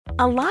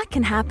A lot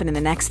can happen in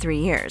the next 3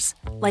 years.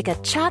 Like a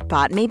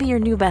chatbot may be your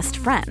new best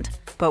friend.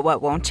 But what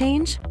won't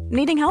change?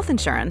 Needing health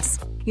insurance.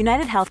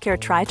 United Healthcare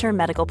Tri-Term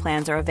Medical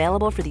Plans are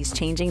available for these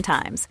changing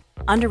times.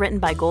 Underwritten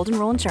by Golden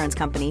Rule Insurance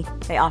Company,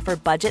 they offer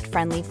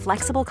budget-friendly,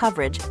 flexible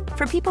coverage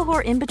for people who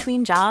are in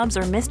between jobs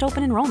or missed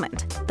open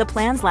enrollment. The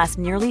plans last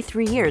nearly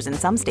 3 years in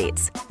some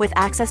states, with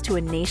access to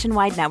a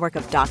nationwide network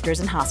of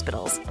doctors and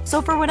hospitals.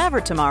 So for whatever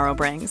tomorrow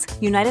brings,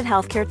 United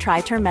Healthcare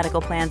Tri-Term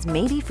Medical Plans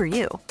may be for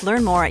you.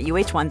 Learn more at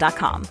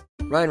uh1.com.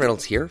 Ryan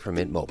Reynolds here from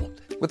Mint Mobile.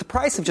 With the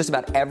price of just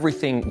about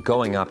everything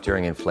going up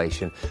during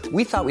inflation,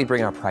 we thought we'd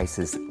bring our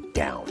prices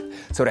down.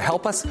 So to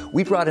help us,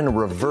 we brought in a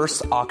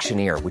reverse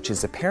auctioneer, which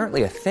is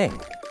apparently a thing.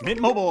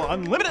 Mint Mobile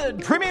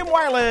Unlimited Premium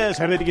Wireless.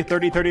 How to get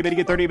 30, 30, bit to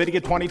get 30, bit to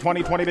get 20,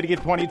 20, 20, bit to get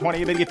 20,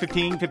 20, bit to get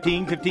 15,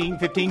 15, 15,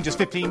 15, just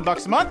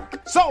 $15 a month?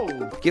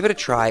 Sold! Give it a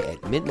try at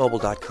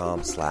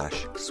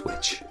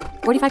mintmobile.com/switch.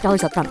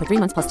 $45 up front for 3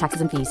 months plus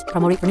taxes and fees.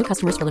 Promo rate for new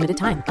customers for limited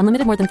time.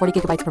 Unlimited more than 40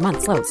 gigabytes per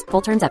month. Slows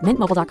full terms at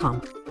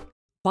mintmobile.com.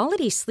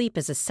 Quality sleep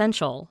is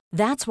essential.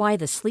 That's why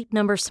the Sleep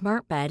Number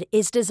Smart Bed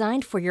is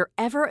designed for your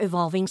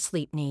ever-evolving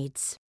sleep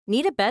needs.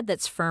 Need a bed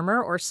that's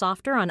firmer or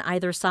softer on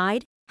either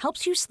side?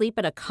 Helps you sleep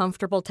at a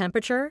comfortable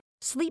temperature?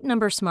 Sleep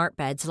Number Smart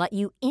Beds let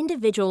you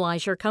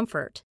individualize your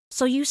comfort,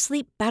 so you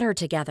sleep better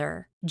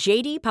together.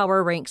 J.D.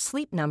 Power ranks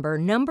Sleep Number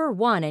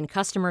 #1 in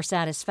customer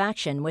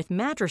satisfaction with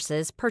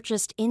mattresses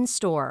purchased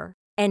in-store.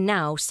 And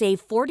now, save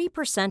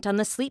 40% on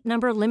the Sleep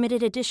Number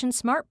Limited Edition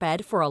Smart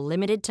Bed for a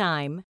limited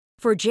time.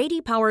 For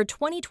JD Power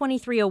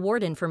 2023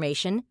 award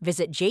information,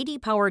 visit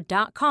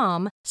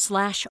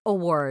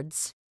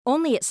jdpower.com/awards.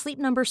 Only at Sleep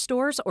Number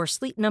stores or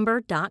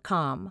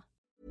sleepnumber.com.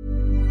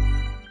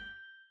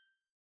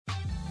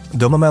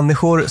 Dumma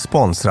människor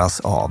sponsras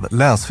av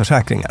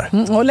Länsförsäkringar.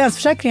 Och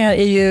Länsförsäkringar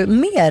är ju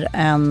mer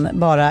än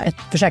bara ett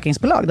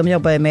försäkringsbolag. De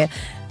jobbar ju med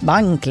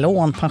bank,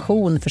 lån,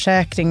 pension,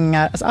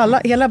 försäkringar, alltså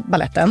hela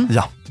balletten.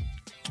 Ja.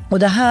 Och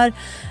det här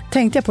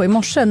tänkte jag på i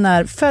morse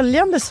när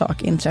följande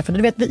sak inträffade.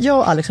 Du vet, jag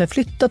och Alex har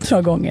flyttat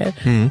några gånger.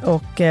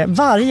 Och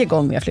varje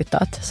gång vi har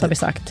flyttat så har vi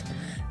sagt,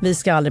 vi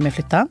ska aldrig mer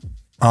flytta.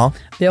 Ja.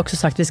 Vi har också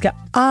sagt, vi ska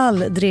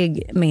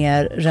aldrig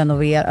mer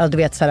renovera. Du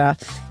vet, såhär,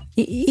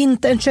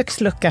 inte en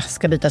kökslucka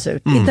ska bytas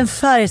ut. Inte en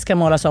färg ska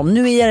målas om.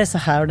 Nu är det så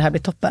här och det här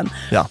blir toppen.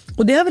 Ja.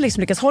 Och det har vi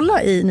liksom lyckats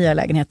hålla i nya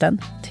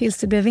lägenheten tills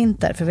det blev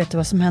vinter. För vet du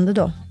vad som hände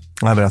då?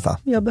 Jag berätta.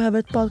 Jag behöver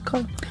ett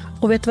badkar.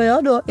 Och vet du vad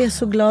jag då är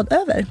så glad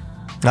över?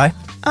 Nej.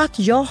 Att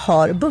jag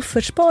har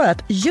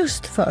buffertsparat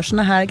just för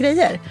såna här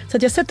grejer. Så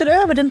att jag sätter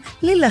över den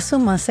lilla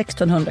summan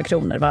 1600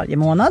 kronor varje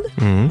månad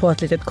på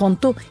ett litet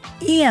konto.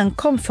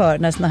 Enkom för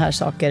när såna här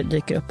saker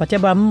dyker upp. Att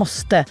jag bara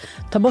måste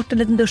ta bort en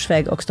liten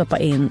duschvägg och stoppa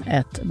in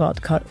ett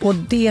badkar. Och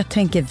det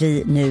tänker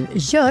vi nu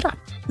göra.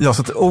 Ja,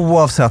 så att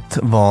oavsett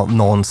vad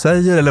någon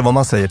säger eller vad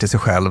man säger till sig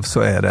själv så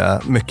är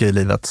det mycket i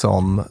livet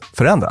som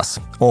förändras.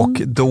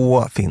 Och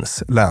då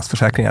finns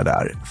Länsförsäkringar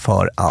där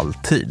för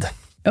alltid.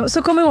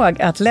 Så kom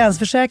ihåg att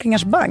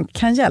Länsförsäkringars bank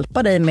kan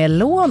hjälpa dig med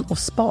lån och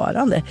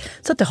sparande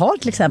så att du har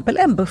till exempel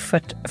en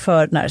buffert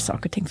för när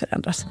saker och ting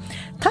förändras.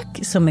 Tack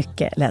så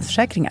mycket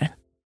Länsförsäkringar.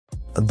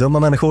 Dumma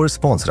människor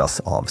sponsras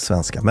av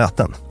Svenska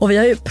Möten. Och vi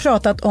har ju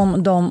pratat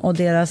om dem och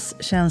deras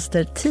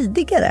tjänster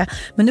tidigare.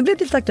 Men nu blir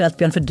det lite aktuellt,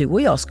 Björn, för du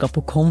och jag ska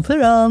på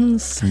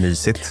konferens.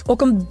 Mysigt.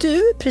 Och om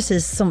du,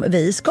 precis som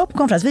vi, ska på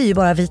konferens, vi är ju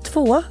bara vi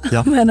två.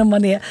 Ja. Men om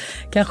man är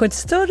kanske ett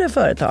större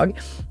företag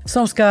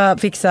som ska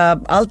fixa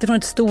allt ifrån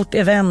ett stort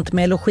event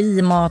med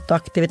logi, mat och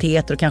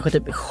aktiviteter och kanske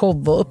typ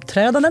show och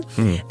uppträdanden.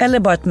 Eller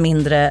bara ett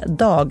mindre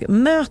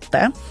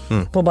dagmöte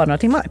på bara några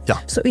timmar. Ja.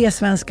 Så är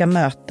Svenska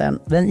Möten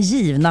den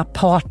givna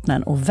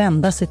partnern att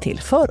vända sig till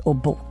för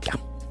att boka.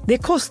 Det är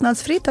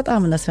kostnadsfritt att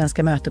använda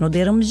Svenska Möten och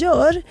det de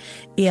gör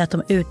är att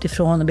de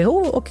utifrån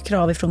behov och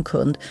krav ifrån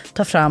kund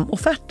tar fram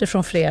offerter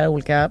från flera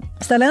olika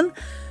ställen.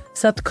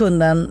 Så att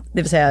kunden,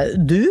 det vill säga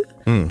du,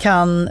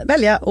 kan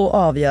välja och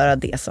avgöra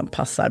det som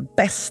passar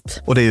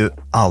bäst. Och det är ju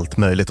allt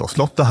möjligt då.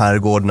 Slott och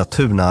herrgård,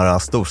 naturnära,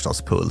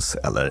 storstadspuls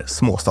eller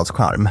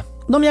småstadscharm.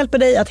 De hjälper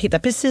dig att hitta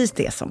precis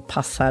det som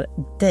passar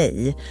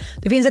dig.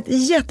 Det finns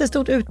ett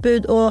jättestort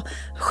utbud och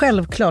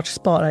självklart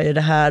sparar ju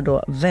det här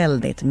då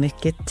väldigt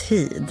mycket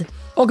tid.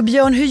 Och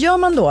Björn, hur gör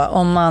man då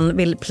om man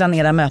vill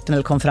planera möten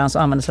eller konferens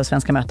och använda sig av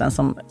Svenska Möten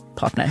som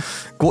partner?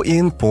 Gå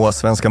in på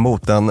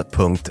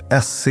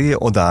svenskamoten.se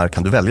och där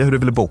kan du välja hur du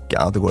vill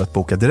boka. Det går att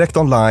boka direkt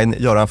online,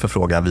 göra en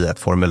förfrågan via ett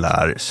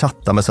formulär,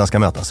 chatta med Svenska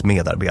Mötens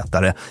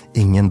medarbetare,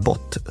 ingen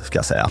bot ska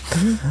jag säga.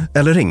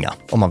 Eller ringa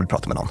om man vill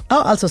prata med någon.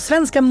 Ja, alltså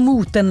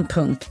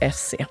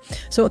svenskamoten.se.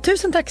 Så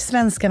tusen tack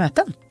Svenska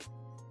Möten.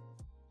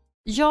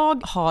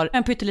 Jag har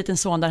en pytteliten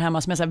son där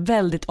hemma som jag så här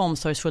väldigt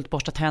omsorgsfullt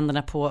borstat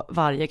händerna på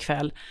varje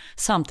kväll.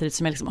 Samtidigt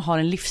som jag liksom har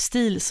en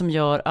livsstil som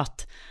gör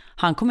att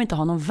han kommer inte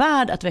ha någon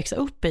värld att växa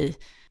upp i.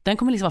 Den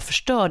kommer liksom vara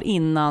förstörd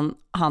innan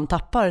han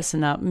tappar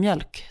sina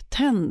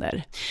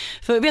mjölktänder.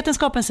 För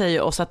vetenskapen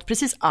säger oss att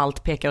precis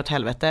allt pekar åt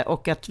helvete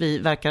och att vi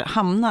verkar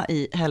hamna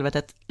i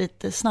helvetet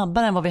lite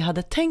snabbare än vad vi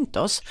hade tänkt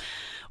oss.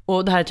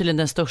 Och det här är tydligen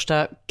den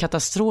största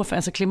katastrofen,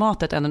 alltså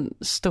klimatet är den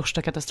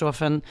största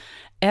katastrofen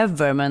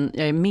ever, men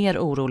jag är mer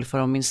orolig för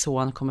om min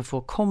son kommer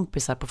få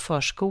kompisar på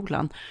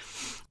förskolan.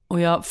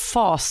 Och jag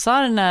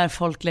fasar när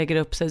folk lägger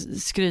upp sig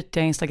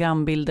skrytiga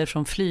Instagram-bilder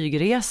från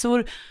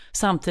flygresor,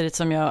 samtidigt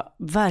som jag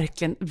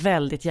verkligen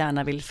väldigt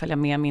gärna vill följa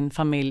med min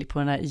familj på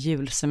den här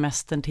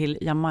julsemestern till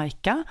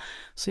Jamaica.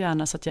 Så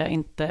gärna så att jag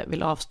inte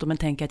vill avstå, men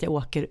tänker att jag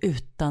åker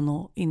utan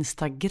att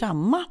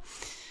instagramma.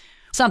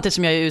 Samtidigt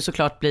som jag ju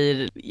såklart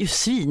blir ju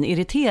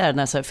svinirriterad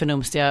när så här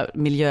förnumstiga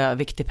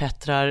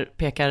miljöviktigpettrar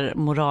pekar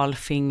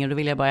moralfinger. Då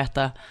vill jag bara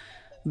äta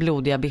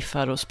blodiga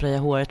biffar och spraya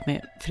håret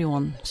med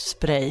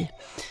freonspray.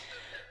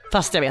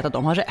 Fast jag vet att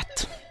de har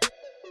rätt.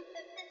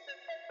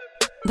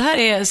 Det här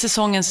är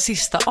säsongens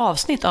sista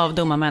avsnitt av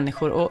Dumma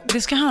människor och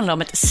det ska handla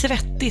om ett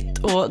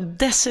svettigt och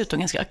dessutom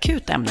ganska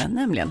akut ämne,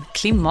 nämligen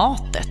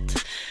klimatet.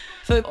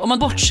 För om man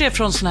bortser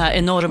från såna här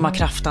enorma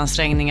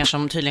kraftansträngningar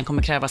som tydligen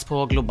kommer krävas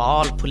på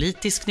global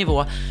politisk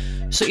nivå,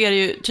 så är det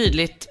ju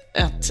tydligt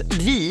att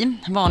vi,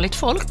 vanligt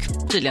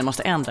folk, tydligen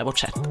måste ändra vårt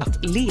sätt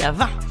att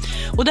leva.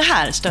 Och det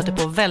här stöter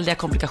på väldiga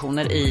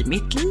komplikationer i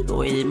mitt liv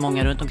och i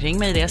många runt omkring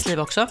mig i deras liv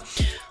också.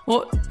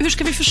 Och hur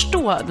ska vi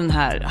förstå den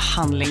här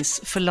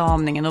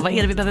handlingsförlamningen och vad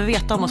är det vi behöver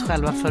veta om oss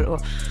själva för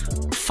att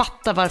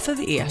fatta varför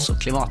vi är så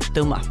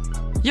klimatdumma?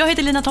 Jag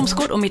heter Lina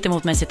Thomsgård och mitt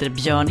emot mig sitter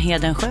Björn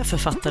Hedensjö,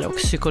 författare och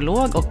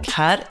psykolog, och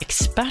här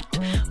expert,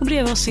 och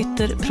bredvid oss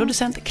sitter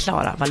producent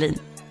Clara Wallin.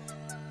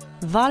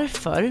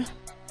 Varför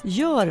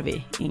gör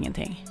vi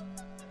ingenting?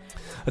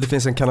 Det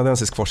finns en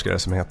kanadensisk forskare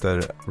som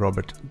heter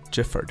Robert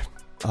Gifford.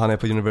 Han är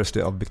på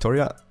University of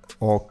Victoria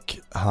och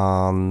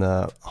han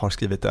har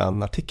skrivit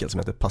en artikel som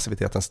heter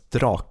Passivitetens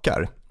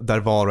drakar. Där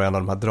var och en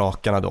av de här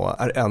drakarna då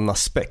är en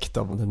aspekt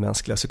av den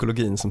mänskliga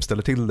psykologin som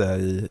ställer till det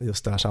i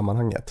just det här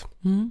sammanhanget.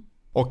 Mm.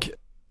 Och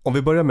om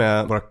vi börjar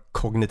med våra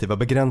kognitiva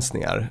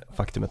begränsningar,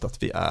 faktumet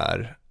att vi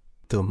är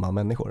dumma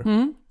människor.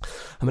 Mm.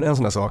 Men en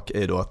sån här sak är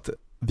ju då att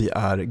vi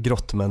är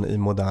grottmän i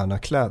moderna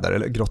kläder,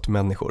 eller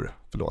grottmänniskor,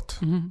 förlåt.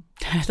 Mm.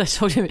 Där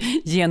såg ju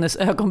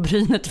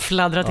genusögonbrynet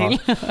fladdra till.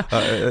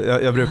 Ja,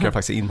 jag brukar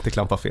faktiskt inte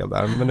klampa fel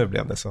där, men nu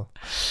blev det så.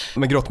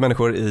 Men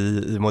grottmänniskor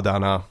i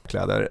moderna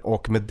kläder,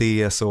 och med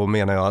det så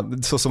menar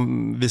jag, så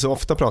som vi så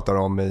ofta pratar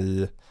om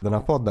i den här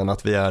podden,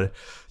 att vi är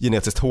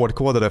genetiskt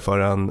hårdkodade för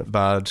en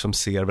värld som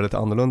ser väldigt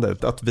annorlunda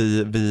ut. Att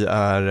vi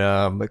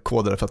är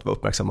kodade för att vara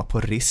uppmärksamma på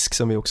risk,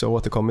 som vi också har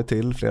återkommit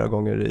till flera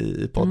gånger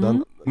i podden.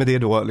 Mm. Men det är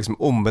då liksom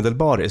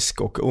omedelbar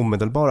risk och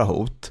omedelbara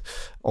hot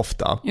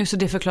ofta. Just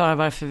det förklarar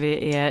varför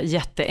vi är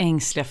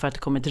jätteängsliga för att det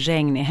kommer ett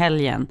regn i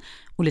helgen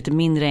och lite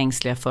mindre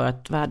ängsliga för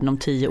att världen om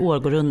 10 år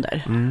går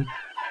under. Mm.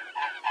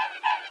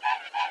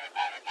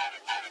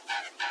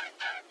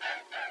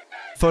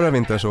 Förra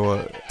vintern så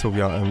tog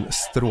jag en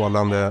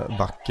strålande,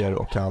 vacker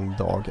och kall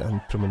dag, en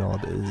promenad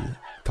i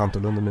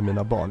Tantolunden med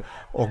mina barn.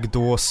 Och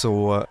då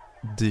så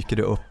dyker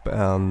det upp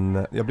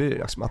jag blir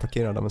liksom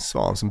attackerad av en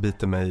svan som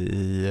biter mig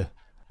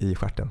i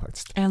stjärten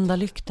faktiskt. Ända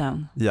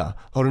lykten. Ja.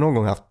 Har du någon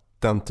gång haft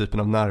den typen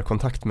av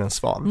närkontakt med en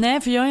svan?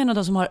 Nej, för jag är en av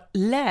de som har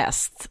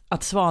läst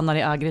att svanar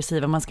är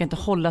aggressiva. Man ska inte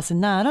hålla sig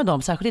nära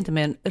dem, särskilt inte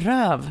med en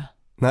röv.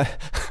 Nej.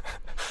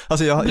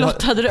 Alltså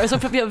blottade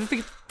röv. Jag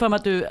fick för mig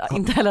att du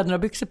inte heller hade några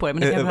byxor på dig.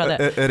 Men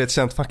det är det ett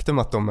känt faktum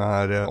att de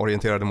är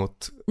orienterade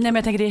mot... Nej, men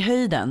jag tänker det är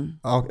höjden.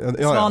 Ja.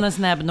 Svanens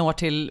näbb når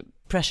till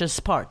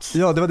precious parts.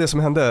 Ja, det var det som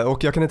hände.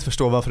 Och jag kan inte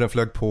förstå varför den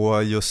flög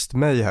på just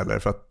mig heller.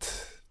 För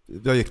att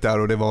jag gick där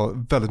och det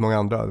var väldigt många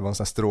andra. Det var en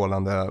sån här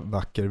strålande,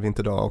 vacker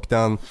vinterdag. Och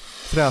den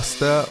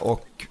fräste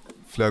och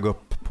flög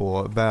upp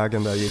på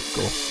vägen där jag gick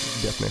och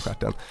bet mig i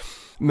stjärten.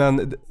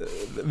 Men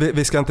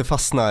vi ska inte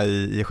fastna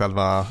i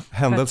själva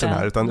händelsen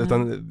här,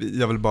 utan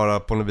jag vill bara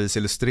på något vis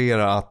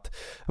illustrera att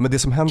men det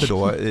som händer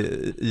då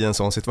i en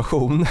sån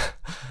situation,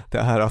 det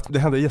är att det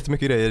händer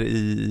jättemycket grejer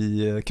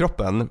i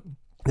kroppen.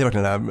 Det är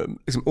verkligen det här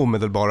liksom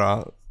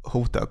omedelbara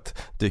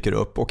hotet dyker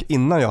upp, och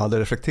innan jag hade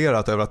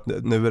reflekterat över att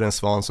nu är det en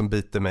svan som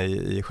biter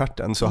mig i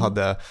stjärten, så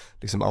hade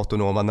liksom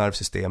autonoma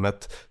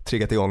nervsystemet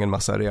triggat igång en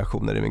massa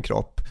reaktioner i min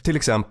kropp. Till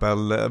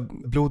exempel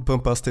blod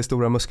pumpas till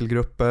stora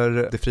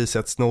muskelgrupper, det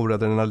frisätts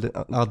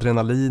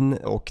adrenalin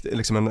och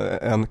liksom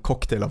en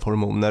cocktail av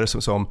hormoner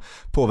som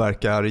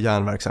påverkar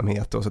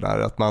hjärnverksamhet och sådär,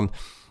 att man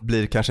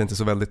blir kanske inte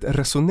så väldigt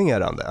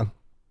resonerande.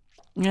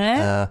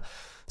 Nej.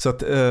 Så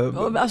att,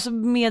 alltså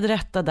med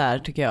rätta där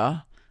tycker jag.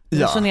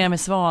 Resonera med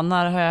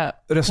svanar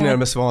Resonera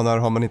med svanar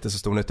har man inte så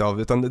stor nytta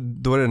av,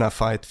 utan då är det den här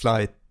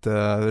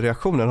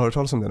fight-flight-reaktionen. Har du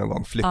talat om det någon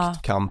gång?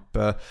 Flykt, kamp.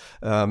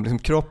 Liksom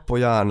kropp och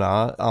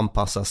hjärna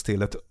anpassas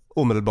till ett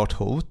omedelbart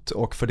hot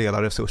och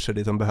fördelar resurser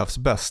dit de behövs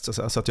bäst.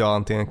 Så att jag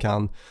antingen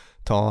kan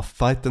ta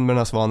fighten med den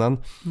här svanen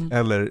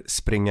eller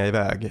springa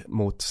iväg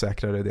mot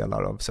säkrare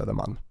delar av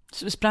Södermalm.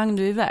 Så sprang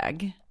du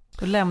iväg?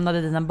 Du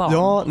lämnade dina barn.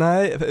 Ja,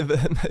 nej,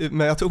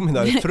 men jag tog mig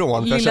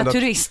därifrån. Lilla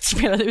turist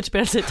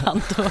utspelade sig i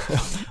Tanto.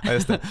 Ja,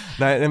 just det.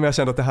 Nej, men jag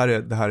kände att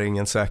det här är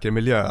ingen säker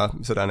miljö,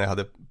 så där när jag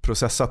hade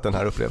processat den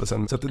här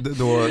upplevelsen. Så att då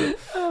tog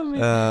jag mig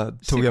där.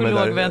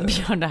 Psykologvän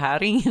Björn, det här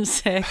är ingen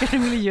säker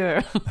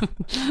miljö.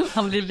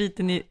 Han blev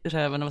biten i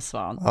röven av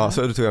svan. Ja,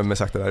 så då tog jag mig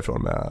sakta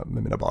därifrån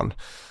med mina barn.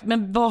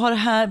 Men vad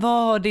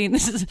har din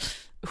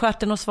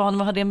stjärten och svan,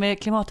 vad har det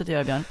med klimatet att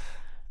göra, Björn?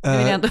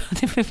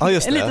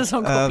 Just det. En liten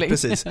sån koppling.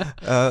 Precis.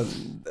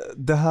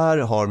 Det här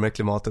har med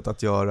klimatet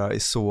att göra i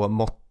så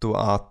motto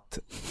att...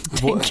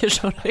 Tänker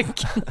så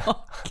regionalt.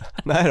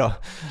 Nej då,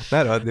 det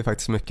är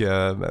faktiskt mycket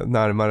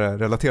närmare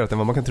relaterat än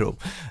vad man kan tro.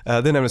 Det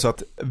är nämligen så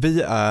att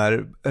vi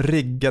är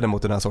riggade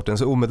mot den här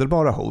sortens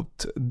omedelbara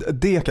hot.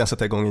 Det kan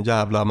sätta igång en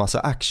jävla massa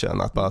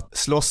action. Att bara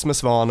slåss med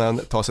svanen,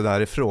 ta sig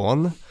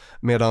därifrån.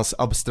 Medans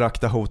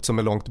abstrakta hot som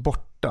är långt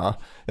borta.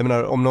 Jag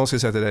menar, om någon skulle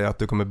säga till dig att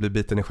du kommer bli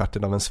biten i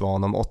stjärten av en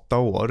svan om 8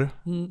 år.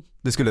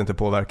 Det skulle inte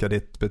påverka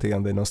ditt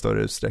beteende i någon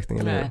större utsträckning.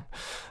 Eller?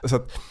 Så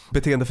att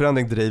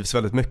beteendeförändring drivs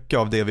väldigt mycket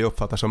av det vi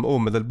uppfattar som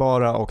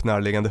omedelbara och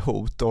närliggande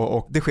hot.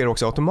 Och det sker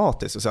också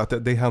automatiskt. Så att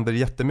det händer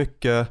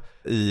jättemycket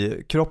i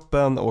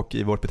kroppen och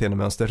i vårt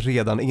beteendemönster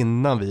redan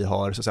innan vi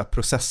har så att säga,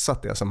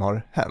 processat det som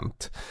har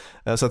hänt.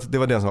 Så att det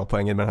var det som var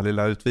poängen med den här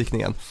lilla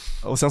utvikningen.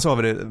 Och sen så har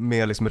vi det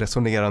mer liksom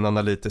resonerande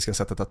analytiska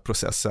sättet att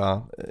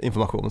processa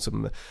information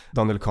som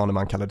Daniel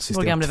Kahneman kallade system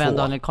 2. Vår gamla vän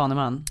Daniel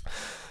Kahneman.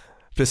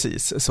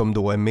 Precis, som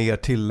då är mer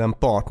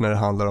tillämpbart när det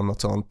handlar om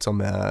något sånt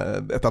som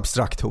är ett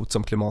abstrakt hot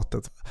som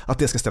klimatet. Att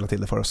det ska ställa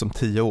till det för oss om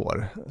 10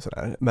 år.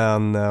 Sådär.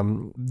 Men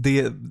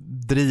det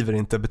driver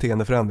inte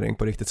beteendeförändring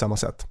på riktigt samma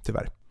sätt,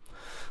 tyvärr.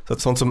 Så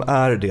att sånt som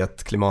är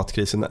det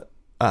klimatkrisen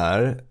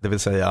är, det vill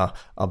säga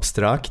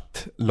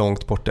abstrakt,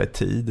 långt borta i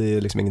tid, det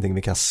är liksom ingenting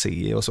vi kan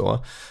se och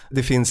så.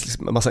 Det finns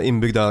liksom en massa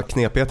inbyggda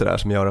knepigheter där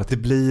som gör att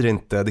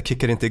det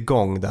kickar inte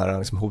igång det här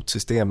liksom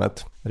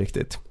hotsystemet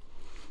riktigt.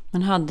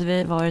 Men hade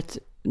vi varit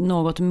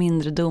något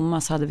mindre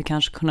dumma så hade vi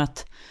kanske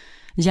kunnat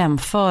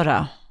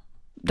jämföra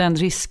den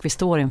risk vi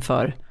står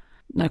inför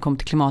när det kommer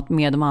till klimat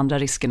med de andra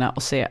riskerna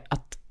och se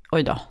att,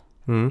 oj då.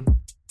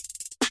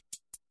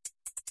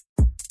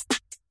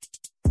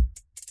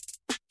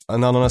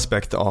 En annan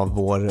aspekt av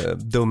vår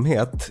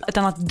dumhet. Ett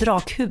annat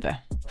drakhuvud.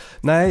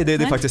 Nej, det är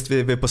faktiskt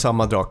vi är på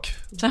samma drake.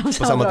 På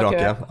samma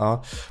drake.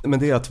 Ja. Men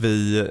det är att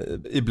vi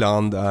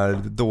ibland är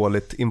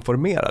dåligt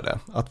informerade.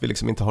 Att vi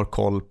liksom inte har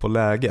koll på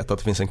läget. Att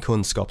det finns en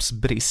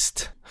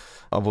kunskapsbrist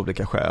av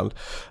olika skäl.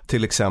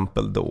 Till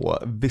exempel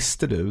då,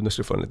 visste du, nu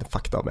ska du få en liten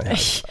fakta av mig här.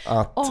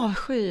 Att,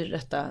 skyr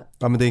detta.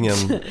 Ja, men det är ingen...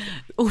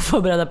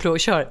 Oförberedda prov,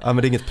 kör. Ja,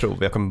 men det är inget prov,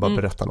 jag kommer bara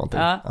berätta någonting.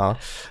 Ja.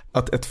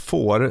 Att ett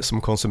får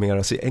som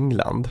konsumeras i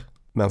England,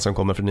 men som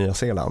kommer från Nya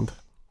Zeeland,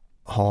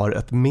 har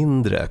ett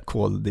mindre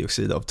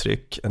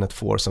koldioxidavtryck än ett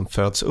får som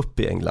föds upp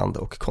i England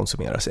och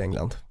konsumeras i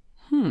England.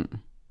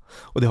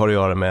 Och det har att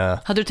göra med...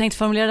 Hade du tänkt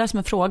formulera det som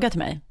en fråga till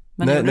mig?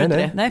 Men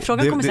nej,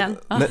 frågan kommer sen.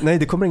 Nej,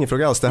 det kommer ingen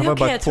fråga alls. Det här var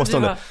bara ett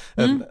påstående.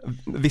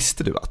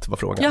 Visste du att var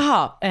frågan?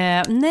 Jaha,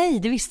 nej,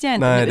 det visste jag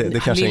inte. Nej, det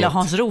kanske lilla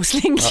Hans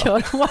Rosling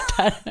kör hårt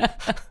här.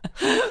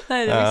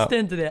 Nej, det visste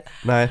inte det.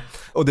 Nej,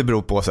 och det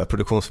beror på så här,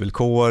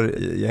 produktionsvillkor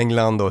i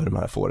England och hur de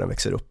här fåren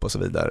växer upp och så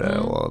vidare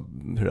och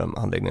hur de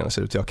anläggningarna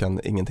ser ut. Jag kan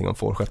ingenting om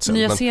fårskötsel.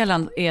 Nya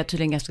Zeeland är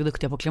tydligen ganska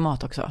duktiga på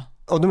klimat också.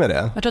 Och de är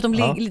det? Jag tror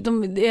att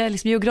de är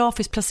liksom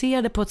geografiskt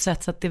placerade på ett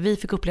sätt så att det vi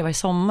fick uppleva i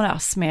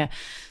somras med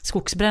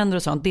skogsbränder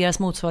och sånt, deras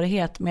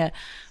motsvarighet med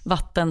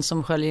vatten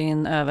som sköljer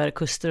in över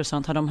kuster och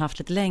sånt har de haft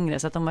lite längre,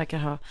 så att de verkar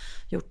ha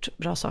gjort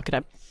bra saker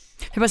där.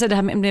 Jag vill säga det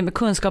här med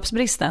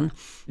kunskapsbristen.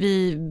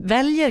 Vi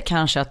väljer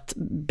kanske att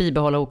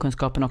bibehålla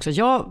okunskapen också.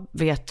 Jag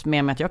vet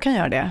med mig att jag kan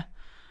göra det.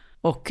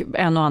 Och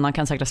en och annan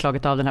kan säkert ha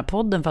slagit av den här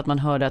podden för att man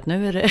hörde att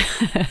nu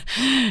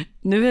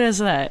är det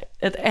sådär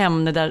ett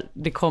ämne där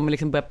det kommer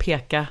liksom börja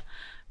peka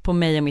på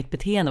mig och mitt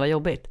beteende, vad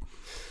jobbigt.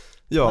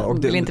 Ja, och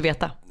man vill inte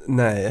veta.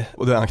 Nej,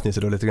 och det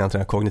anknyter då lite grann till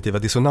den här kognitiva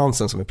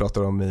dissonansen som vi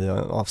pratar om i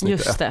avsnitt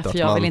 1. Just det, för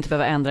jag vill inte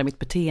behöva ändra mitt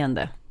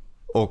beteende.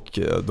 Och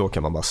då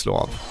kan man bara slå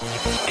av.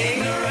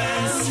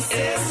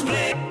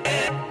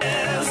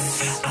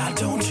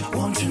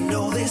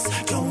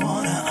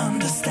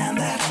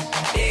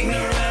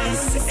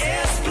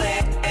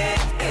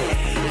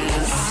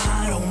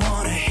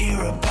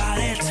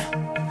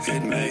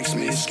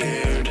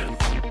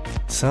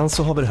 Sen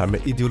så har vi det här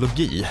med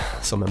ideologi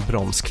som en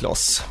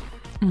bromskloss.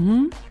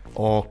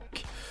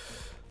 Och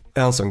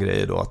en sån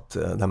grej är då att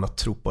det här med att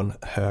tro på en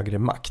högre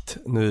makt.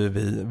 Nu är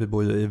vi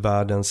bor ju i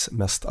världens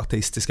mest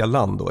ateistiska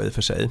land då i och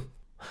för sig.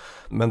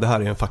 Men det här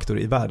är en faktor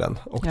i världen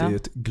och det är ju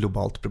ett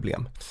globalt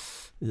problem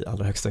i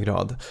allra högsta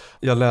grad.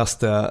 Jag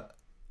läste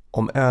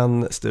om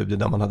en studie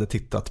där man hade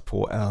tittat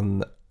på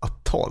en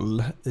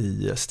atoll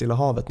i Stilla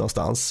havet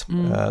någonstans.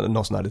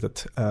 Någon sån här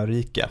litet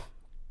rike.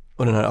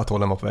 Och den här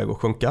atollen var på väg att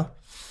sjunka.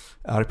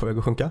 Är på väg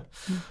att sjunka.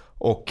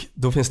 Och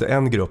då finns det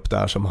en grupp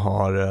där som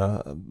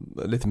har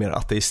lite mer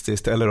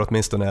ateistiskt eller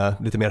åtminstone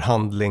lite mer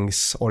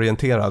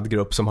handlingsorienterad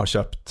grupp som har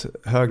köpt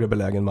högre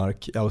belägen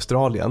mark i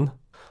Australien.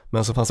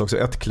 Men så fanns det också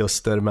ett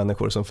kluster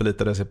människor som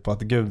förlitade sig på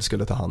att Gud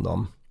skulle ta hand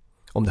om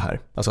om det här.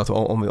 Alltså att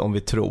om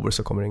vi tror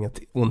så kommer inget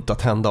ont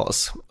att hända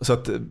oss. Så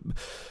att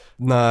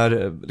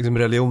när liksom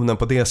religionen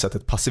på det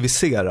sättet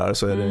passiviserar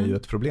så är det ju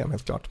ett problem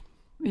helt klart.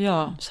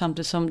 Ja,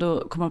 samtidigt som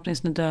då kommer man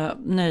åtminstone dö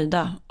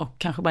nöjda och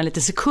kanske bara en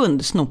liten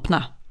sekund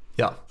snopna.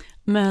 Ja.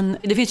 Men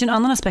det finns ju en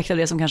annan aspekt av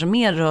det som kanske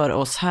mer rör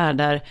oss här,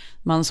 där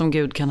man som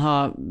Gud kan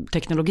ha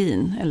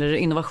teknologin eller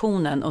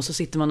innovationen och så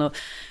sitter man och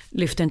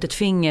lyfter inte ett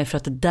finger för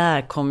att det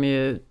där kommer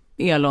ju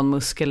Elon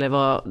Musk eller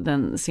vad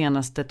den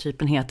senaste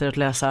typen heter att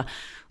lösa.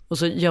 Och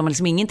så gör man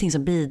liksom ingenting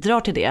som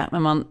bidrar till det,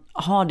 men man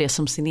har det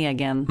som sin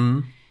egen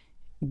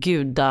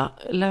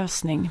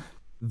gudalösning.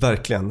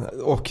 Verkligen.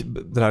 Och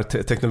den här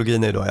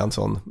teknologin är då en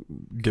sån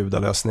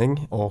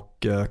gudalösning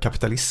och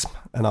kapitalism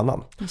en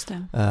annan. Just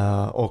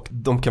det. Och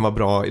de kan vara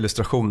bra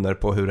illustrationer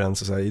på hur en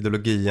så att säga,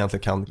 ideologi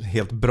egentligen kan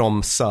helt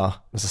bromsa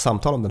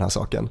samtal om den här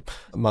saken.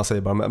 Man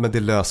säger bara, men det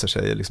löser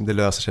sig, liksom, det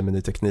löser sig med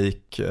ny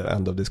teknik,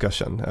 end of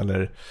discussion.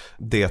 Eller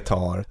det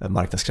tar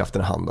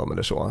marknadskrafterna hand om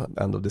eller så,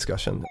 end of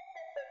discussion.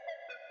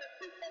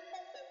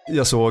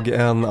 Jag såg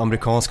en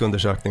amerikansk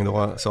undersökning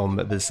då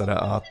som visade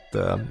att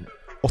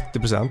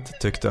 80%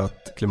 tyckte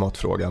att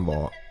klimatfrågan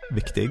var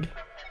viktig,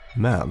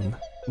 men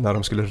när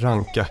de skulle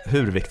ranka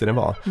hur viktig den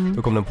var,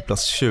 då kom den på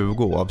plats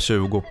 20 av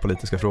 20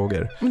 politiska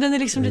frågor. Men den är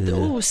liksom lite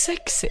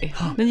osexig.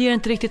 Den ger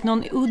inte riktigt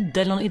någon udd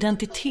eller någon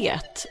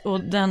identitet. Och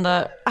den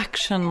enda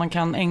action man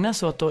kan ägna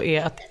sig åt då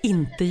är att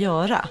inte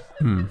göra.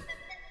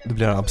 Det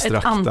blir abstrakta.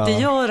 Ett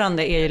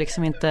antigörande är ju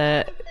liksom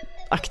inte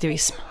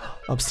aktivism.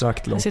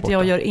 Abstrakt långt borta.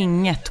 Jag gör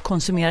inget,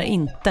 konsumerar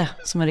inte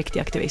som en riktig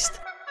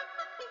aktivist.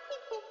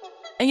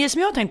 En grej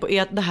som jag har tänkt på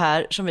är att det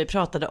här som vi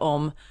pratade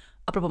om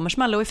apropå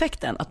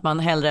marshmallow-effekten, att man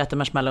hellre äter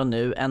marshmallow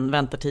nu än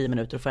väntar 10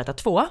 minuter och får äta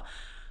 2.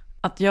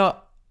 Att jag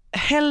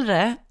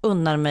hellre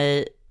unnar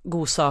mig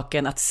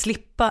godsaken att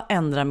slippa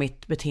ändra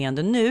mitt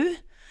beteende nu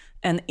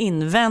än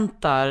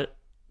inväntar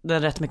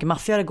den rätt mycket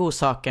maffigare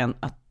godsaken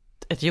att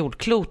ett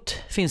jordklot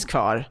finns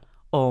kvar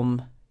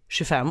om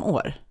 25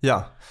 år.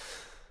 Ja.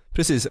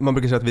 Precis, man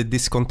brukar säga att vi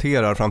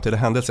diskonterar framtida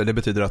händelser. Det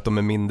betyder att de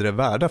är mindre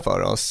värda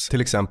för oss.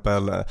 Till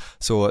exempel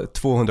så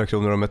 200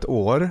 kronor om ett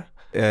år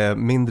är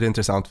mindre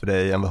intressant för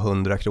dig än vad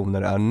 100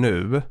 kronor är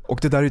nu. Och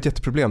det där är ett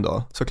jätteproblem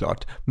då,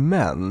 såklart.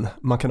 Men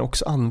man kan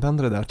också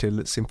använda det där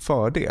till sin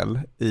fördel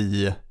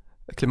i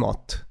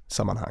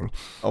klimatsammanhang.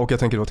 Och jag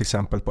tänker då till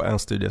exempel på en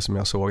studie som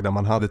jag såg där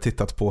man hade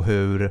tittat på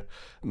hur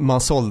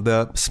man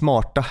sålde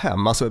smarta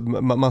hem. Alltså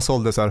man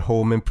sålde så här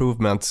home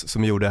improvements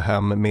som gjorde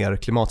hem mer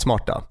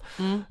klimatsmarta.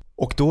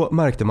 Och då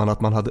märkte man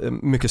att man hade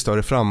mycket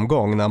större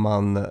framgång när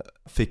man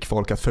fick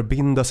folk att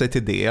förbinda sig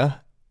till det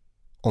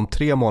om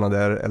 3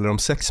 månader eller om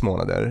 6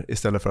 månader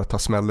istället för att ta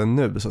smällen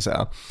nu så att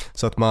säga.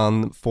 Så att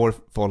man får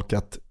folk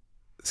att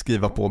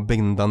skriva på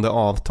bindande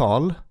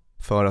avtal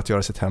för att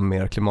göra sitt hem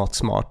mer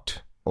klimatsmart.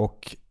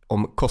 Och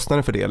om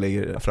kostnaden för det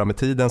ligger fram i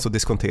tiden så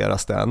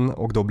diskonteras den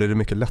och då blir det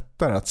mycket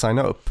lättare att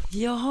signa upp.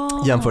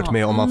 Jaha. Jämfört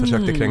med om man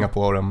försökte kränga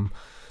på dem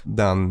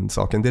den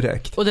saken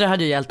direkt. Och det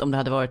hade ju hjälpt om det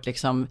hade varit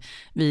liksom,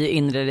 vi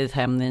inreder ditt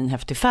hem i en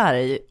häftig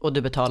färg och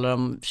du betalar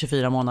om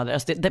 24 månader.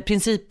 Alltså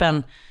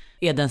principen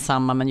är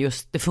densamma, men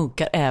just det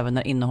funkar även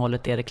när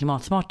innehållet är det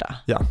klimatsmarta.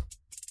 Ja.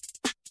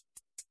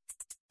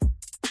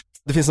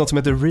 Det finns något som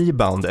heter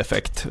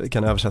rebound-effekt. Vi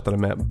kan översätta det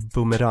med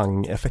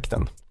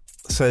boomerang-effekten.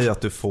 Säg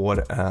att du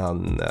får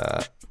en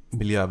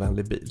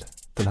miljövänlig bil.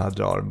 Den här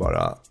drar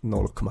bara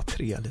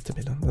 0,3 liter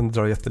milen. Den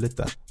drar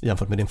jättelite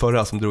jämfört med din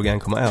förra som drog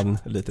 1,1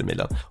 liter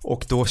milen.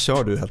 Och då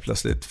kör du helt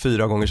plötsligt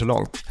 4 gånger så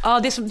långt. Ja,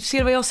 det är som,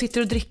 ser vad jag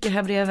sitter och dricker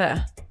här bredvid.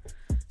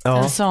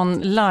 Ja. En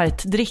sån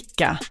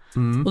light-dricka.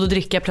 Och då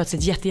dricker jag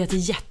plötsligt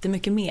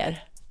jättemycket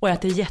mer. Och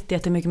äter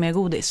jättemycket mer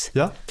godis.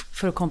 Ja.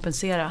 För att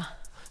kompensera.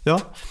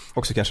 Ja,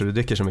 och så kanske du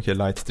dricker så mycket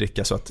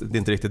light-dricka så att det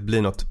inte riktigt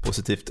blir något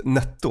positivt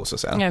netto så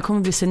att säga. Jag kommer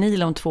bli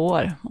senil om 2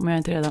 år om jag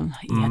inte redan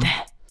är det.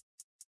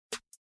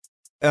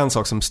 En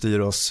sak som styr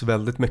oss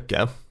väldigt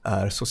mycket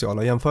är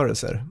sociala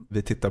jämförelser.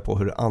 Vi tittar på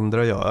hur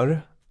andra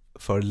gör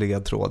för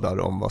ledtrådar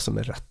om vad som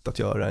är rätt att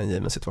göra i en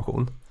given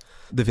situation.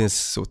 Det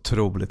finns så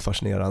otroligt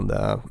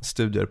fascinerande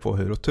studier på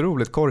hur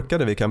otroligt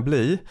korkade vi kan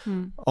bli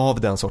av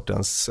den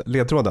sortens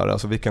ledtrådar.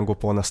 Alltså vi kan gå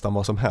på nästan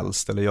vad som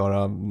helst eller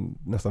göra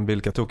nästan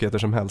vilka tokigheter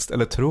som helst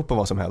eller tro på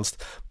vad som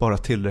helst. Bara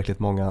tillräckligt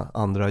många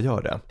andra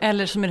gör det.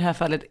 Eller som i det här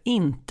fallet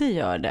inte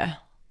gör det.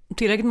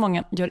 Tillräckligt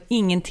många gör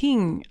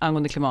ingenting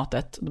angående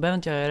klimatet. Då behöver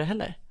inte jag göra det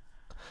heller.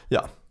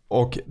 Ja,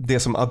 och det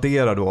som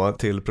adderar då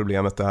till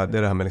problemet är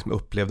det här med liksom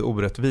upplevd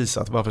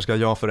orättvisa. Att varför ska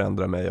jag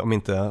förändra mig om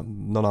inte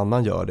någon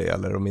annan gör det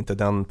eller om inte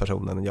den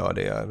personen gör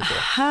det? Eller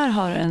så. Här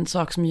har du en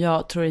sak som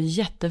jag tror är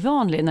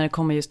jättevanlig när det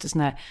kommer just till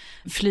såna här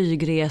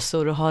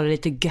flygresor och har det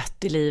lite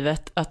gött i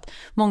livet. Att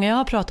många jag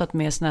har pratat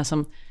med såna här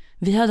som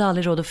vi hade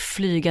aldrig råd att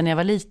flyga när jag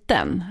var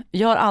liten.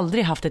 Jag har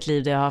aldrig haft ett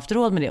liv där jag har haft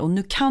råd med det och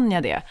nu kan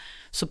jag det.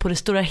 Så på det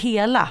stora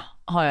hela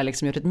har jag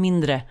liksom gjort ett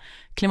mindre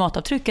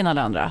klimatavtryck än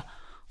alla andra.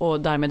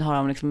 Och därmed har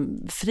de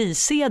liksom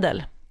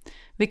frisedel.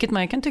 Vilket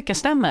man kan tycka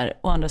stämmer.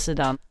 Å andra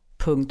sidan,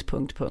 punkt.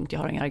 Jag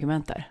har inga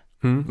argument där.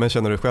 Men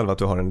känner du själv att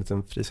du har en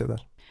liten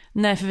frisedel?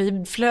 Nej, för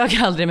vi flög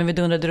aldrig, men vi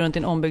dundrade runt i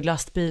en ombyggd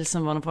lastbil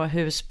som var någon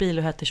husbil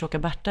och hette Tjocka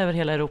Berta över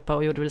hela Europa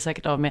och gjorde väl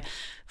säkert av med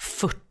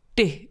 40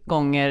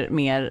 gånger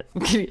mer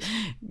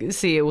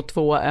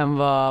CO2 än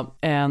vad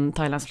en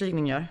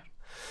Thailandsflygning gör.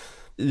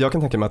 Jag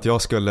kan tänka mig att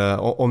jag skulle,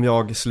 om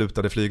jag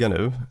slutade flyga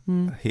nu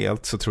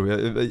helt, så tror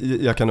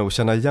jag kan nog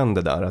känna igen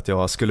det där, att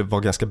jag skulle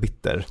vara ganska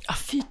bitter. Ja,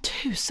 fy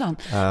tusan.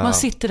 Man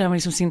sitter där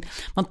med liksom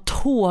man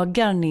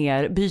tågar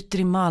ner, byter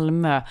i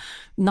Malmö,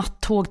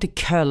 nattåg till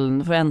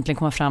Köln för att äntligen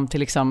komma fram till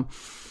liksom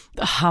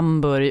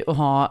Hamburg och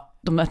ha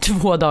de här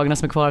 2 dagarna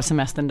som är kvar av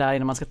semestern där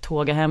innan man ska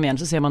tåga hem igen.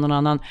 Så ser man någon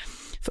annan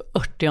för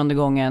 80:e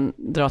gången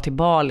dra till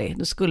Bali.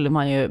 Då skulle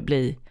man ju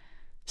bli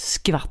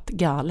skvatt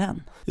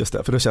galen. Just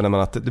det, för då känner man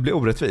att det blir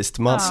orättvist.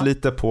 Man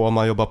sliter på,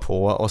 man jobbar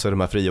på och så är de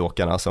här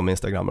friåkarna som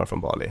instagrammar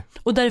från Bali.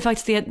 Och där är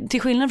faktiskt det,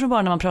 till skillnad från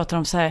bara när man pratar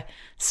om så här,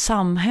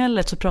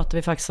 samhället, så pratar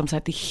vi faktiskt om så här,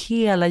 att det är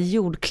hela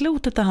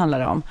jordklotet det handlar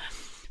om.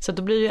 Så att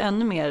då blir ju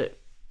ännu mer,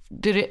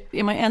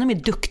 är man ju ännu mer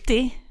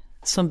duktig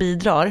som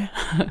bidrar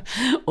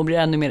och blir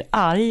ännu mer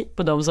arg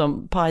på de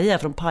som pajar,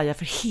 för de pajar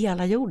för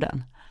hela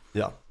jorden.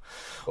 Ja.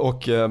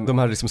 Och de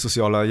här liksom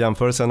sociala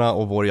jämförelserna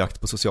och vår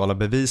jakt på sociala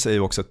bevis är ju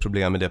också ett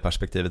problem i det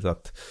perspektivet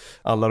att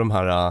alla de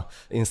här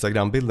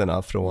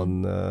Instagram-bilderna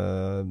från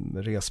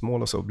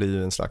resmål och så blir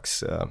ju en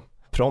slags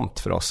prompt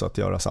för oss att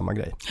göra samma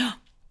grej.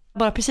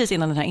 Bara precis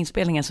innan den här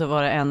inspelningen så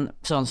var det en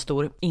sån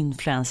stor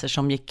influencer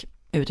som gick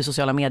ut i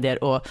sociala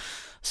medier och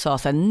sa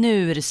så här: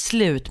 nu är det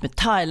slut med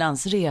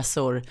Thailands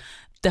resor.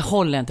 Det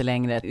håller inte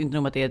längre. Inte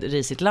nog att det är ett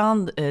risigt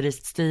land,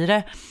 risigt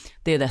styre.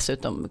 Det är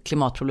dessutom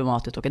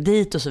klimatproblematiskt att åka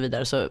dit och så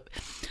vidare. Så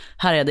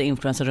här är det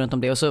influencer runt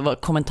om det. Och så var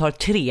kommentar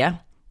 3,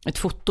 ett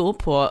foto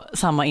på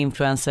samma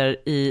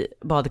influencer i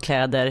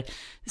badkläder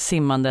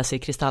simmandes i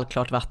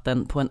kristallklart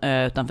vatten på en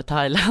ö utanför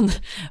Thailand.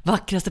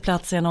 Vackraste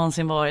platsen jag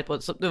någonsin varit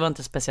på. Så det var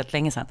inte speciellt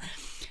länge sedan.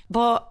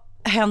 Vad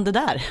hände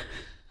där?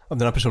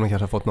 Den här personen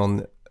kanske har fått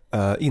någon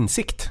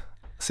insikt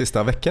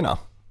sista veckorna.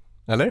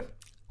 Eller?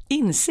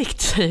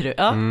 Insikt säger du?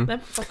 Ja, det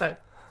fattar.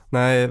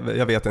 Nej,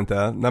 jag vet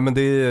inte. Nej, men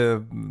det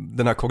är,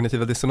 den här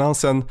kognitiva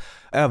dissonansen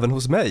även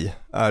hos mig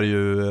är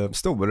ju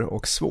stor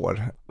och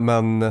svår.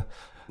 Men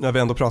när vi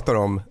ändå pratar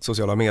om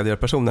sociala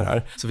medier-personer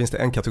här så finns det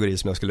en kategori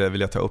som jag skulle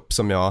vilja ta upp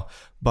som jag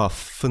bara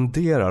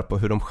funderar på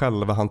hur de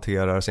själva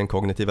hanterar sin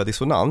kognitiva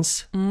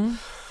dissonans.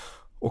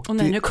 Och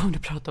nej, nu kommer du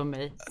prata om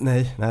mig.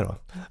 Nej då.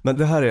 Men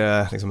det här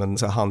är liksom en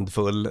så här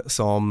handfull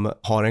som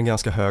har en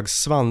ganska hög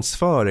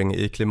svansföring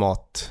i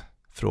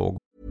klimatfrågor.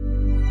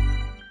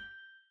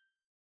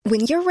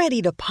 When you're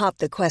ready to pop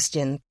the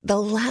question, the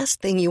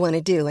last thing you want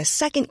to do is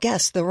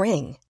second-guess the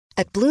ring.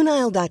 At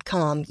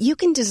BlueNile.com, you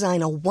can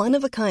design a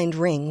one-of-a-kind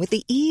ring with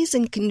the ease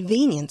and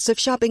convenience of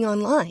shopping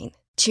online.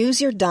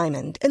 Choose your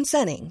diamond and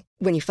setting.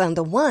 When you find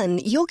the one,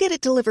 you'll get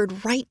it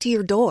delivered right to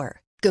your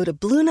door. Go to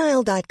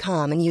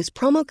BlueNile.com and use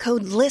promo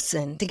code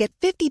LISTEN to get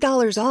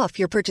 $50 off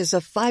your purchase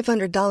of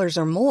 $500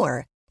 or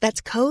more.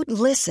 That's code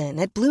LISTEN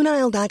at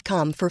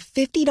BlueNile.com for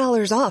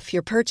 $50 off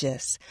your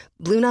purchase.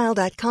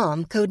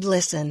 BlueNile.com, code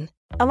LISTEN.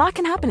 A lot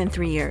can happen in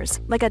 3 years,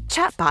 like a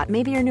chatbot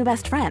may be your new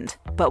best friend.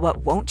 But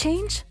what won't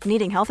change?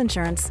 Needing health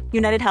insurance.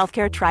 United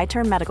Healthcare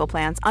Tri-Term Medical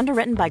Plans,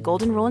 underwritten by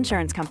Golden Rule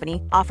Insurance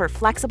Company, offer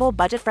flexible,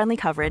 budget-friendly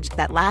coverage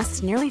that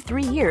lasts nearly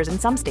 3 years in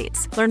some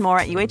states. Learn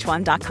more at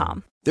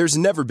uh1.com. There's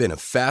never been a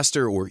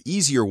faster or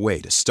easier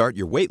way to start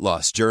your weight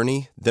loss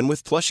journey than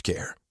with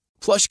PlushCare.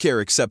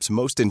 PlushCare accepts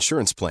most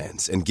insurance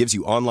plans and gives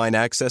you online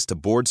access to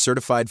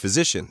board-certified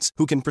physicians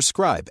who can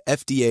prescribe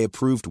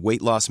FDA-approved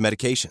weight loss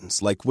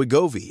medications like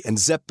Wegovy and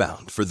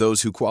Zepbound for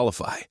those who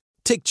qualify.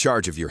 Take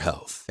charge of your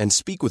health and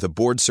speak with a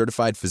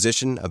board-certified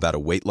physician about a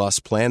weight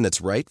loss plan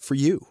that's right for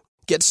you.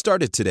 Get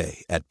started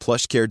today at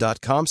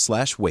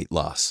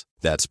plushcare.com/weightloss.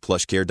 That's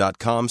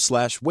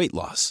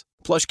plushcare.com/weightloss.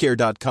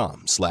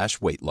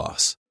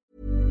 plushcare.com/weightloss.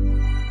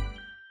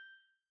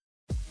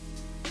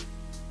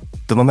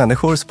 Dumma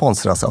människor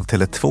sponsras av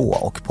Tele2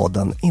 och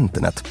podden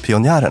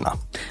Internetpionjärerna.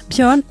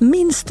 Björn,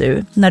 minns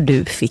du när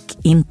du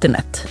fick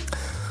internet?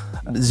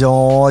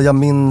 Ja, jag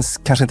minns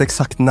kanske inte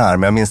exakt när,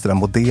 men jag minns det där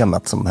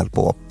modemet som höll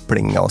på att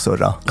plinga och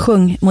surra.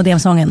 Sjung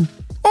modemsången.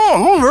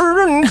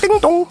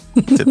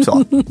 Typ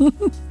så.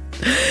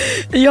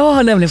 Jag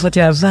har nämligen fått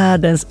göra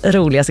världens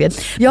roligaste grej.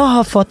 Jag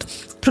har fått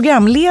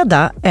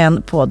programleda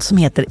en podd som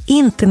heter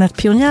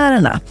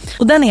Internetpionjärerna.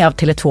 Och den är av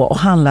Tele2 och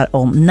handlar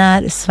om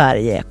när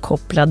Sverige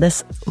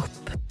kopplades upp.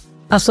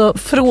 Alltså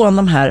från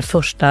de här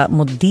första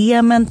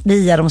modemen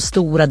via de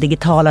stora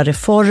digitala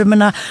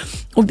reformerna.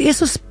 Och det är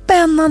så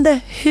spännande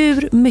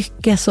hur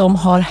mycket som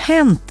har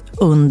hänt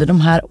under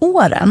de här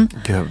åren.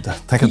 Gud,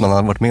 tänk att man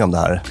har varit med om det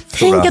här.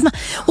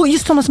 Och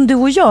just sådana som du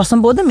och jag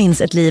som både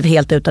minns ett liv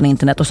helt utan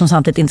internet och som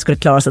samtidigt inte skulle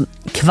klara sig en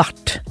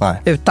kvart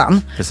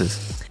utan. Precis.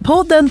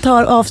 Podden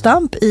tar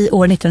avstamp i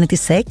år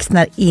 1996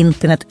 när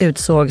internet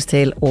utsågs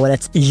till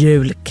årets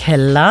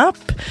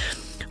julklapp.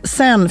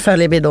 Sen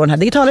följer vi då den här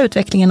digitala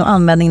utvecklingen och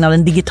användningen av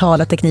den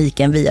digitala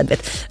tekniken via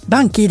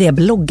BankID,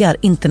 bloggar,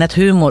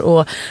 internethumor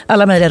och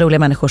alla möjliga roliga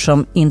människor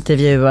som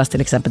intervjuas,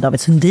 till exempel David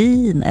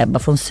Sundin, Ebba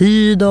von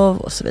Sydow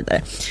och så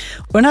vidare.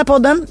 Och den här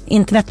podden,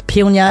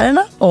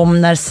 Internetpionjärerna,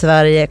 om när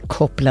Sverige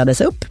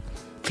kopplades upp,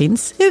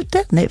 finns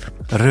ute nu.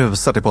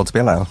 Rusar till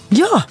poddspelaren.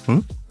 Ja,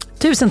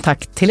 tusen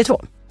tack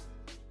Tele2.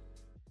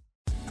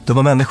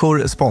 Dumma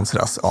människor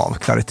sponsras av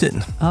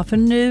Claritin. Ja, för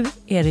nu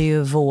är det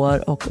ju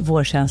vår och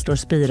vårkänslor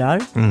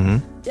spirar.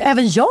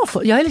 Även jag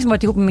har liksom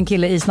varit ihop med min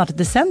kille i snart ett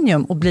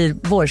decennium och blir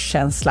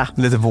vårkänsla.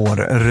 Lite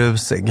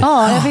vårrusig.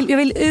 Ja, jag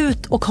vill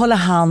ut och hålla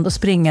hand och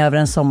springa över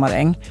en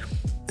sommaräng.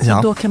 Ja.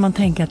 Då kan man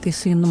tänka att det är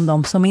synd om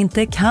dem som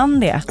inte kan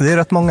det. Det är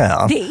rätt många,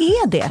 ja. Det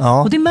är det.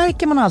 Ja. Och det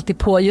märker man alltid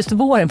på just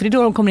våren. För det är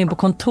då de kommer in på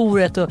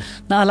kontoret och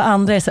när alla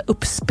andra är så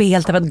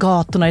uppspelt av att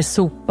gatorna är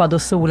sopade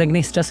och solen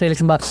gnistrar, så är det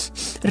liksom bara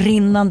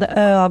rinnande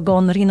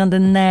ögon, rinnande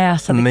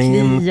näsa, det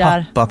kliar.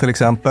 Min pappa till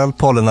exempel,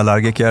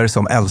 pollenallergiker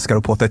som älskar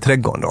att påta i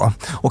trädgården då.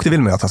 Och det vill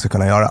man ju att han ska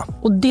kunna göra.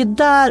 Och det är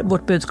där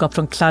vårt budskap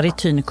från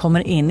Claritin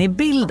kommer in i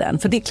bilden.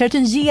 För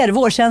Claritin ger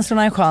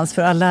vårkänslorna en chans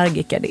för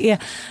allergiker. Det är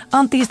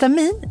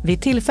antihistamin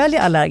vid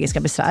tillfälliga allergiska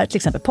besvär, till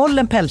exempel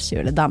pollen, pälsdjur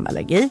eller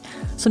dammallergi,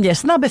 som ger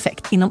snabb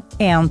effekt inom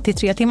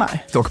 1-3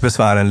 timmar. Och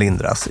besvären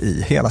lindras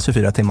i hela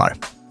 24 timmar.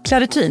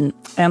 Claritin,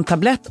 en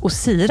tablett och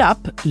sirap,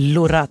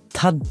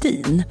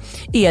 Loratadin,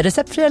 är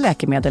receptfria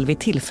läkemedel vid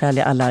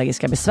tillfälliga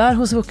allergiska besvär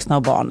hos vuxna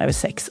och barn över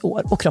 6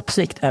 år och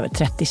kroppsvikt över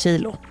 30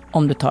 kilo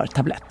om du tar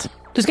tablett.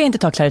 Du ska inte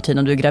ta Claritin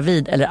om du är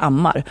gravid eller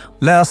ammar.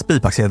 Läs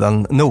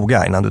bipacksedeln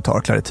noga innan du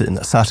tar Claritin,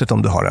 särskilt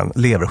om du har en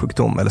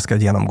leversjukdom eller ska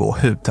genomgå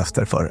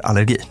hudtester för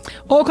allergi.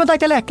 Och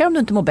kontakta läkare om du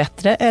inte mår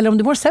bättre eller om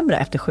du mår sämre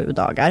efter 7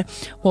 dagar.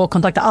 Och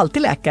kontakta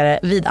alltid läkare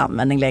vid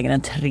användning längre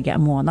än 3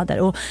 månader.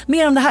 Och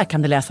mer om det här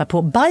kan du läsa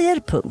på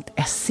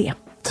bayer.se.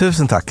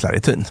 Tusen tack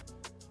Claritin.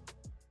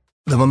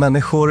 De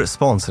människor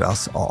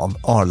sponsras av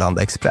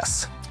Arlanda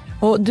Express.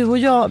 Och du och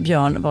jag,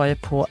 Björn, var ju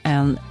på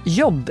en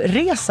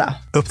jobbresa.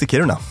 Upp till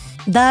Kiruna.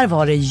 Där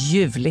var det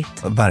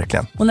ljuvligt.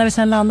 Verkligen. Och när vi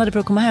sen landade för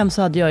att komma hem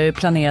så hade jag ju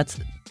planerat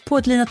på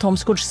ett Lina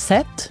Thomsgårds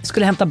sätt.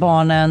 Skulle hämta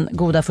barnen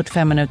goda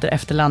 45 minuter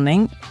efter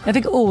landning. Jag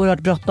fick oerhört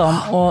bråttom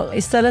och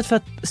istället för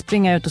att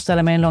springa ut och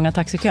ställa mig i den långa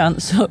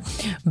taxikön så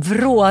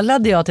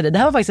vrålade jag till det. Det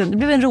här var faktiskt, det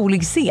blev en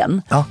rolig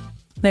scen. Ja.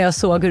 När jag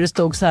såg hur det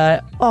stod så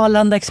här,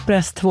 Arlanda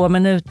Express 2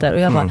 minuter. Och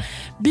jag bara,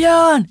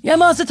 Björn, jag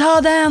måste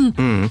ta den.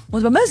 Och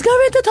så bara, men ska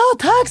vi inte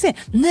ta taxi?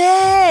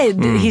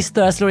 Nej!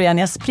 Historia slår igen,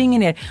 jag springer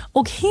ner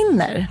och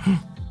hinner.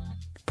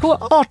 På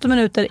 18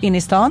 minuter in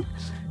i stan,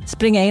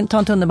 springa in, ta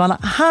en tunnelbana,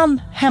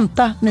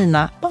 hämta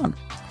mina barn.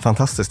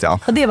 Fantastiskt, ja.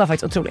 Och det var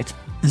faktiskt otroligt.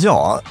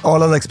 Ja,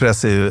 Arlanda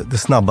Express är ju det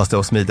snabbaste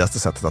och smidigaste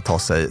sättet att ta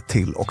sig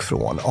till och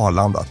från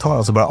Arlanda. Det tar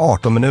alltså bara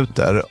 18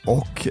 minuter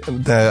och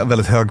det är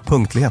väldigt hög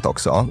punktlighet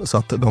också, så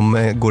att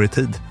de går i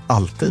tid,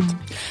 alltid.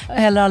 Jag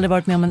har heller aldrig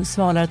varit med om en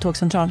svalare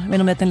tågcentral. Jag vet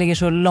inte om att den ligger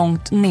så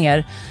långt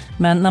ner,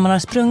 men när man har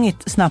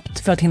sprungit snabbt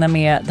för att hinna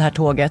med det här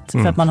tåget,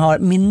 för att man har,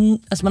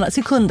 man har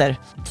sekunder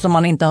som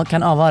man inte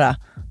kan avvara,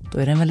 då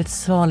är det en väldigt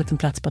sval liten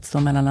plats på att stå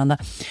mellanlanda.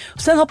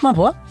 Och sen hoppar man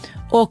på.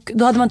 Och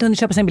då hade man inte hunnit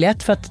köpa sin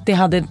biljett för att det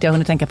hade inte jag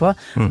hunnit tänka på.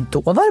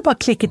 Då var det bara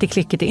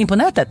klickety in på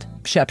nätet.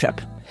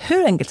 Köp.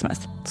 Hur enkelt som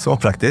helst. Så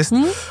praktiskt.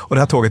 Och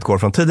det här tåget går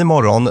från tidig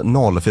morgon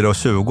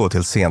 04.20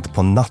 till sent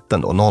på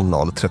natten då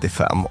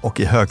 00.35. Och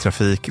i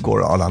högtrafik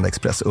går Arlanda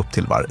Express upp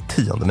till var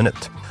 10:e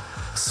minut.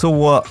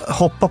 Så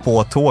hoppa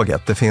på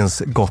tåget. Det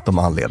finns gott om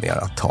anledningar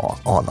att ta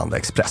Arlanda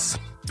Express.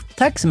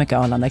 Tack så mycket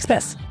Arlanda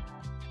Express.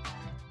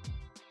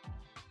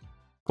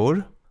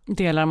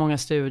 Delar många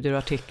studier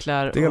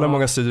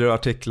och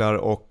artiklar.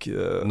 Och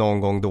någon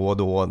gång då och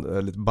då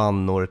lite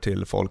bannor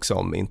till folk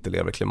som inte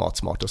lever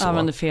klimatsmart och så.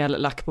 Använder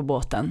fel lack på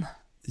båten.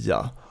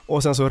 Ja,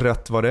 och sen så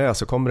rätt vad det är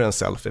så kommer det en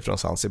selfie från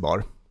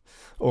Zanzibar.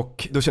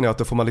 Och då känner jag att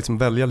då får man liksom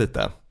välja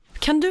lite.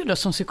 Kan du då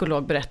som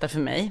psykolog berätta för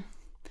mig,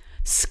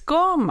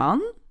 ska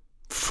man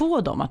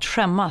få dem att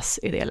skämmas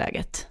i det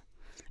läget?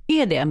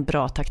 Är det en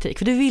bra taktik?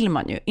 För det vill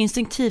man ju.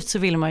 Instinktivt så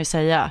vill man ju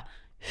säga,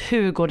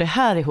 hur går det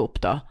här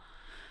ihop då?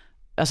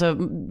 Alltså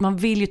man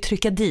vill ju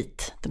trycka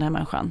dit den här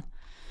människan.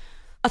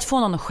 Att få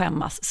någon att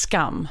skämmas,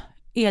 skam,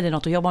 är det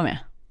något att jobba med?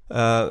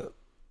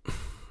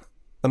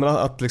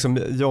 Att liksom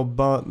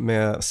jobba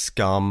med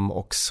skam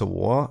och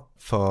så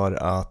för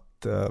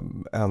att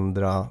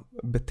ändra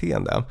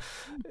beteende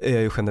är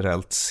jag ju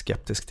generellt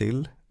skeptisk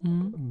till.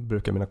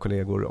 Brukar mina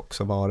kollegor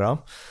också vara.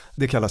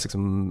 Det kallas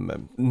liksom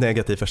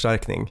negativ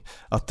förstärkning.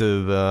 Att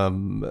du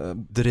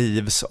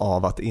drivs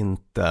av att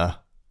inte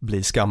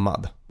bli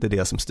skammad. Det är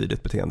det som styr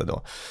ditt beteende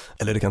då.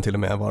 Eller det kan till och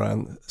med vara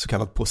en så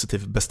kallad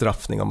positiv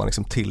bestraffning om man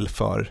liksom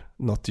tillför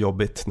något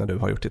jobbigt när du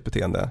har gjort ditt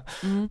beteende.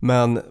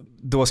 Men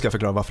då ska jag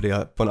förklara varför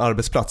det på en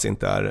arbetsplats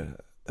inte är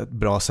ett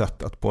bra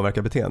sätt att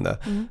påverka beteende.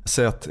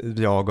 Säg att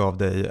jag gav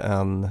dig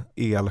en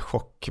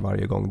elchock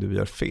varje gång du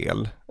gör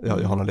fel.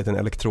 Jag har en liten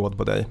elektrod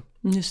på dig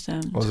Just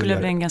det. Du skulle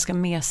bli en ganska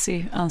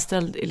mesig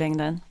anställd i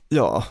längden.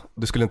 Ja,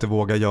 du skulle inte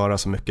våga göra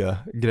så mycket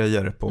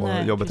grejer på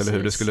jobbet, precis. eller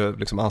hur? Du skulle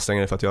liksom anstränga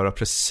dig för att göra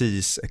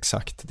precis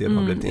exakt det du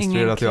har blivit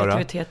inspirerad att göra. Ingen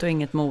kreativitet och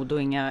inget mod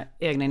och inga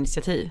egna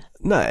initiativ.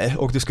 Nej,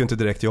 och du skulle inte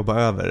direkt jobba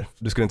över.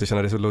 Du skulle inte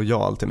känna dig så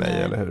lojal till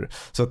mig, eller hur?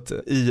 Så att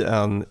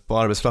på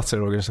arbetsplatser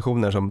och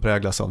organisationer som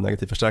präglas av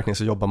negativ förstärkning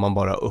så jobbar man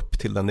bara upp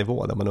till den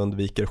nivå där man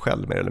undviker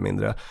skäll mer eller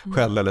mindre.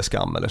 Skäll eller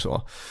skam eller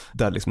så.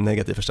 Där liksom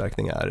negativ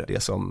förstärkning är det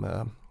som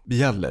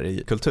gäller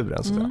i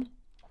kulturen, så att säga.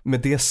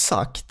 Med det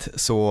sagt,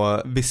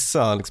 så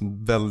vissa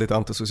liksom väldigt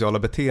antisociala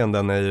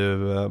beteenden är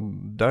ju,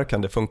 där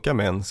kan det funka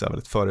med en så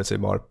väldigt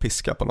förutsägbar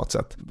piska på något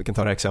sätt. Vi kan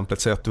ta det här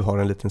exemplet, säg att du har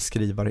en liten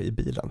skrivare i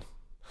bilen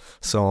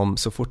som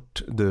så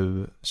fort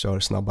du kör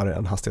snabbare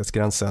än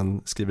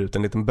hastighetsgränsen skriver ut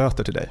en liten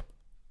böter till dig.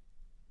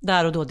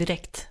 Där och då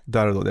direkt.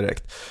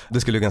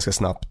 Det skulle ju ganska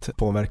snabbt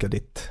påverka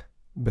ditt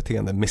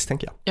beteende,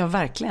 misstänker jag. Ja,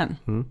 verkligen.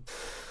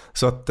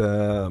 Så att det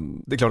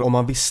är klart, om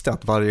man visste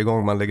att varje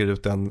gång man lägger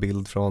ut en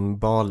bild från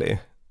Bali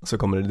så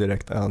kommer det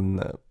direkt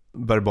en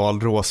verbal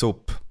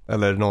råsop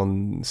eller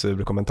någon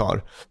sur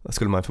kommentar. Då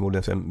skulle man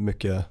förmodligen se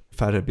mycket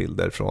färre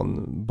bilder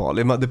från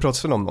Bali. Det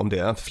pratas väl om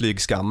det,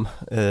 flygskam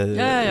i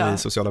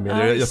sociala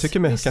medier. Jag tycker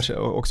mig kanske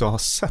också ha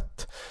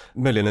sett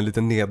möjligen en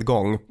liten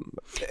nedgång.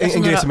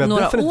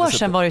 Några år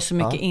sedan var det så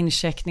mycket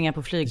incheckningar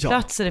på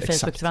flygplatser i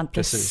Facebook. Det var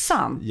inte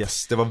sant.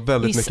 Yes, det var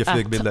väldigt mycket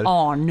flygbilder.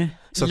 Arn,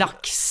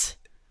 lax.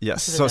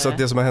 Yes. Så att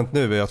det som har hänt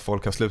nu är att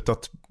folk har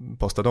slutat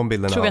posta de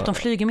bilderna. Tror vi att de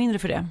flyger mindre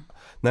för det?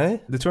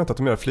 Nej, det tror jag inte att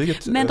de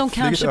gör. Men de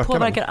kanske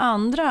påverkar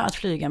andra att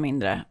flyga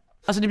mindre.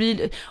 Alltså det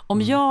blir,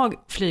 om jag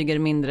flyger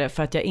mindre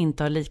för att jag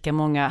inte har lika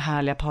många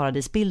härliga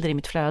paradisbilder i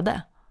mitt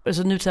flöde.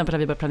 Så nu till exempel har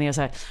vi börjat planera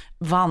så här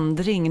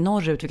vandring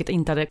norrut, vilket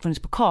inte hade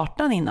funnits på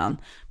kartan innan.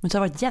 Men så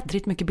har det varit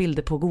jädrigt mycket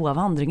bilder på goda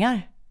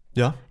vandringar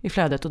i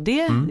flödet. Och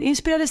det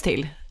inspirerades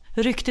till.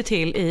 Ryckte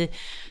till i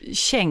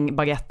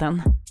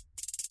kängbagetten.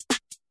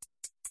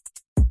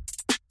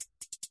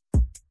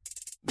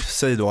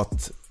 Säg då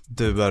att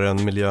du är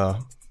en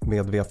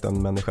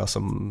miljömedveten människa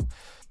som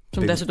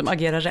dessutom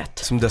agerar rätt.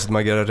 Som dessutom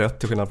agerar rätt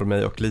till skillnad från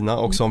mig och Lina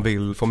och som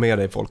vill få med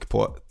dig folk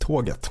på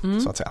tåget,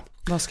 så att säga.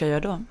 Vad ska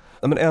jag göra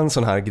då? Men en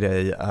sån här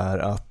grej är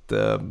att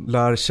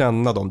lära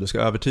känna dem du ska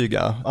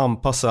övertyga,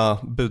 anpassa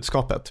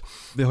budskapet.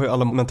 Vi har ju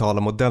alla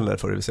mentala modeller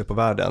för hur vi ser på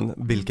världen,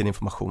 vilken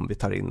information vi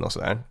tar in och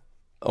sådär.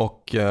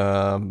 Och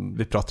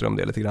vi pratade om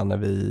det lite grann när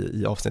vi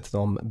i avsnittet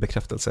om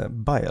bekräftelse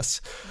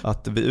bias.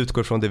 Att vi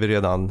utgår från det vi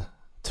redan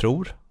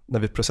tror när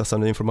vi processar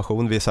ny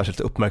information. Vi är särskilt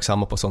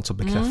uppmärksamma på sånt som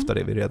bekräftar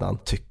det vi redan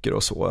tycker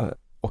och så.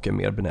 Och är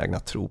mer benägna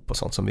att tro på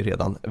sånt som vi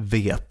redan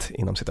vet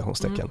inom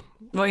citationstecken.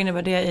 Vad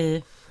innebär det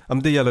i? Ja,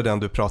 men det gäller den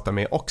du pratar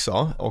med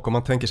också. Och om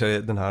man tänker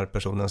sig den här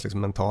personens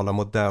liksom mentala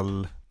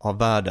modell av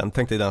världen.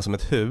 Tänk dig den som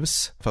ett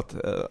hus. För att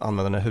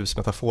använda den här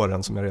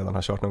husmetaforen som jag redan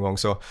har kört någon gång.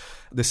 Så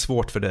det är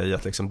svårt för dig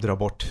att liksom dra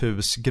bort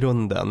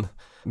husgrunden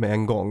med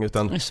en gång.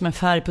 Utan som en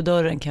färg på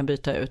dörren kan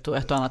byta ut och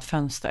ett och annat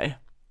fönster.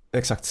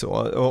 Exakt så.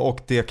 Och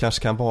det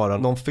kanske kan vara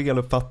någon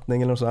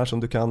feluppfattning eller något sådär som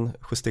du kan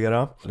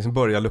justera. Liksom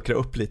börja luckra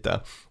upp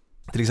lite.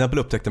 Till exempel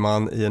upptäckte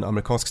man i en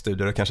amerikansk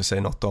studie, det kanske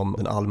säger något om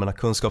den allmänna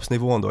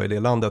kunskapsnivån då i det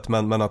landet,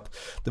 men att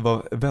det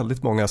var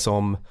väldigt många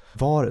som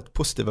var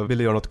positiva,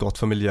 ville göra något gott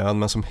för miljön,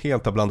 men som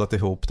helt har blandat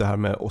ihop det här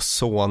med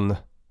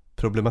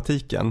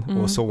ozonproblematiken,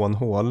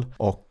 ozonhål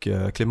och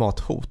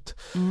klimathot.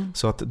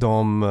 Så att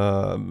de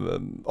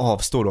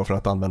avstår då från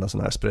att använda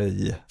sådana här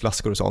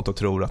sprayflaskor och sånt och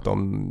tror att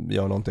de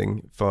gör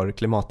någonting för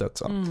klimatet.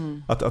 Så.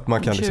 Att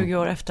man kan 20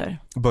 år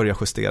efter börja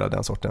justera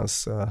den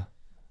sortens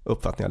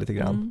uppfattningar lite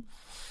grann.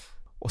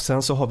 Och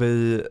sen så har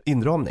vi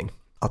inramning.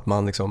 Att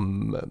man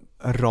liksom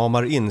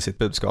ramar in sitt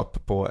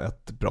budskap på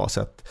ett bra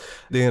sätt.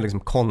 Det är en liksom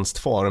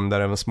konstform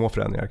där även små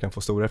förändringar kan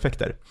få stora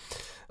effekter.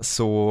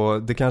 Så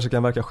det kanske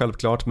kan verka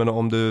självklart, men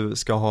om du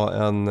ska ha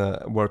en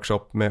workshop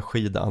med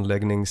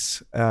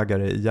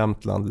skidanläggningsägare i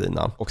Jämtland,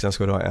 Lina, och sen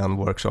ska du ha en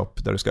workshop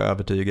där du ska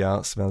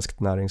övertyga Svenskt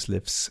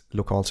Näringslivs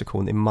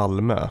lokalsektion i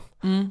Malmö.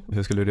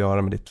 Hur skulle du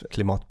göra med ditt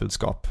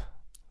klimatbudskap?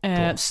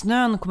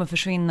 Snön kommer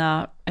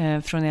försvinna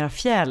från era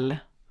fjäll.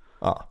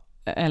 Ja.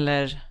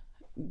 Eller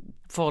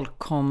folk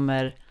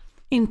kommer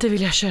inte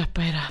vilja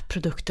köpa era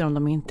produkter om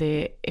de inte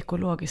är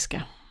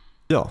ekologiska.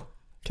 Ja,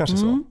 kanske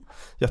så.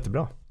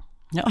 Jättebra.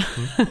 Ja.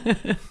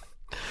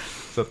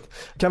 Så att,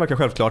 det kan verka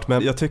självklart,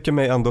 men jag tycker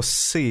mig ändå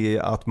se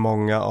att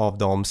många av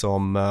dem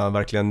som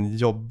verkligen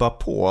jobbar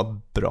på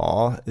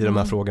bra i de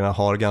här frågorna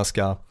har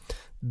ganska,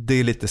 det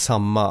är lite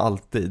samma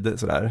alltid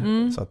sådär.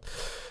 Så att,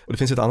 och det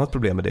finns ett annat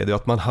problem med det är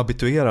att man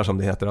habituerar, som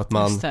det heter, att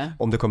man,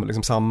 om det kommer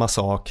liksom samma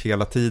sak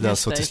hela tiden,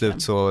 så till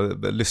slut så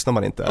lyssnar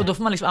man inte. Och då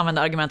får man liksom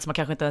använda argument som man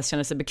kanske inte ens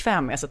känner sig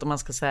bekväm med. Så att om man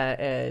ska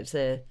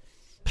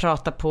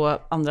prata på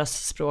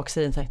andras språk,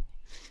 säga en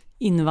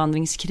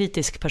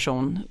invandringskritisk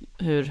person,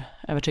 hur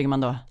övertygar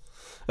man då?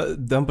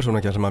 Den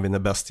personen kanske man vinner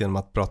bäst genom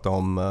att prata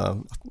om att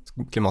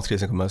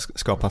klimatkrisen kommer att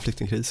skapa en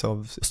flyktingkris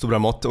av stora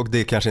mått, och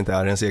det kanske inte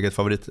är ens eget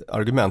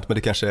favoritargument, men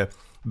det kanske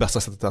bästa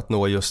sättet att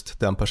nå just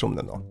den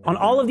personen då. On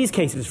all of these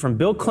cases, from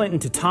Bill Clinton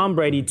to Tom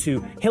Brady to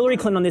Hillary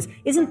Clinton on this,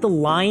 isn't the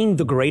lying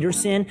the greater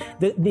sin?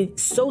 The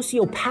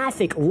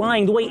sociopathic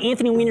lying, the way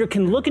Anthony Weiner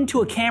can look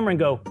into a camera and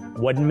go,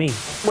 wasn't me.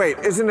 Wait,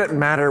 isn't it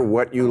matter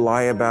what you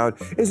lie about?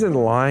 Isn't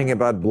lying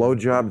about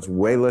blowjobs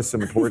way less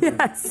important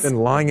than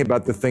lying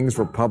about the things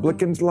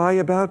Republicans lie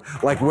about?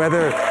 Like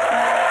whether...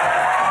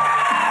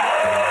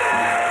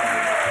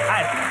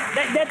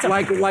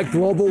 Like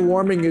global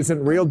warming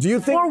isn't real. Do you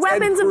think or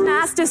weapons of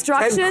mass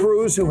destruction? Ted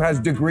Cruz, who has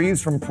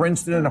degrees from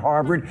Princeton and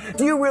Harvard,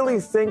 do you really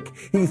think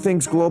he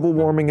thinks global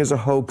warming is a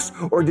hoax,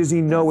 or does he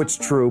know it's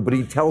true, but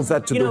he tells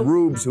that to the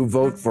rubes who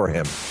vote for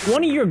him?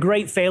 One of your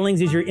great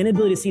failings is your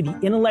inability to see the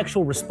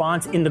intellectual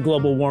response in the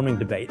global warming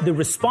debate. The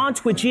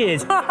response, which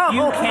is,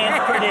 you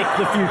can't predict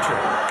the future.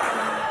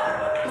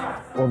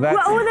 Well, then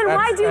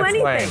why do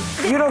anything?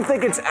 Lame. You don't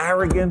think it's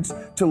arrogant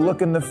to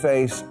look in the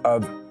face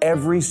of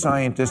every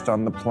scientist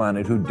on the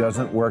planet who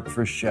doesn't work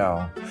for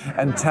Shell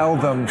and tell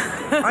them,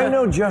 I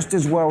know just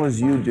as well as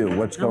you do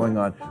what's going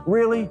on.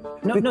 Really?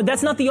 No,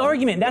 that's not the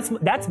argument.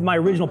 That's my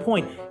original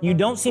point. You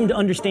don't seem to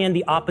understand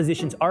the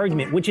opposition's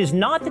argument, which is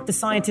not that the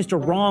scientists are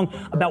wrong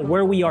about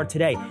where we are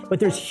today, but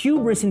there's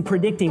hubris in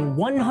predicting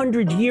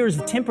 100 years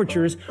of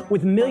temperatures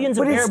with millions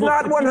of variables.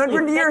 But it's not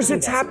 100 years,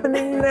 it's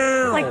happening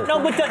now.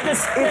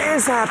 It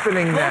is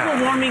happening now.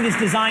 Global warming is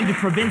designed to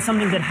prevent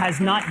something that has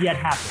not yet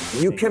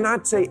happened. You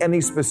cannot say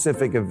any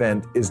specific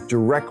event is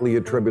directly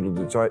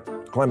attributable to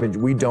climate change.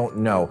 We don't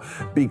know,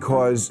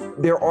 because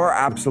there are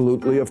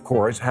absolutely, of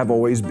course, have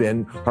always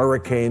been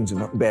hurricanes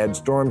and bad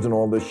storms and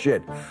all this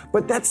shit.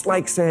 But that's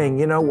like saying,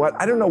 you know what,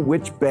 I don't know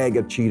which bag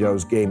of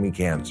Cheetos gave me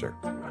cancer.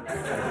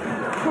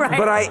 Right.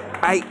 But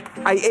I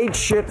ate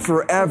shit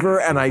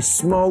forever, and I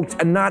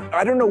smoked, and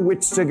I don't know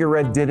which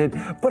cigarette did it,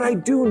 but I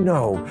do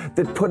know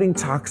that putting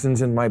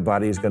toxins in my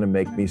body is going to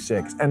make me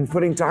sick, and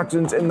putting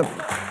toxins in the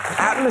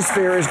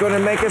atmosphere is going to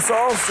make us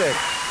all sick.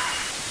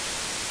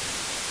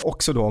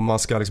 Också då om man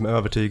ska liksom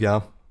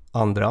övertyga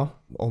andra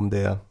om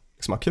det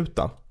liksom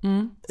akuta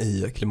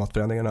i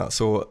klimatförändringarna,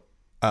 så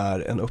är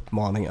en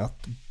uppmaning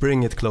att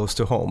bring it close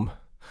to home.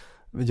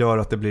 Gör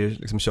att det blir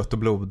liksom kött och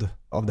blod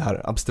av det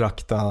här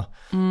abstrakta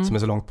som är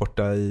så långt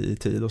borta i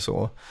tid och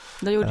så.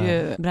 Där gjorde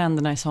ju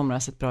bränderna i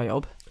somras ett bra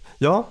jobb.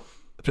 Ja,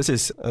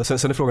 precis.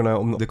 Sen är frågan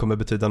om det kommer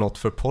betyda något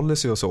för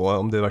policy och så,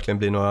 om det verkligen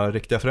blir några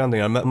riktiga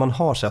förändringar. Men man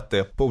har sett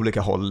det på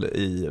olika håll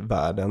i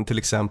världen, till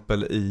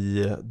exempel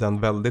i den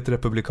väldigt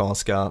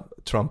republikanska,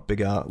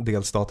 trumpiga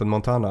delstaten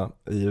Montana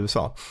i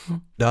USA.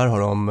 Där har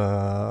de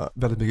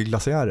väldigt mycket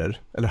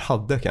glaciärer, eller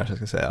hade kanske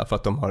ska säga, för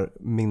att de har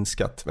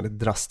minskat väldigt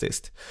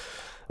drastiskt.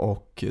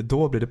 Och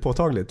då blir det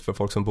påtagligt för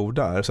folk som bor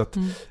där. Så att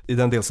i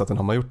den delstaten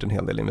har man gjort en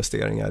hel del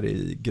investeringar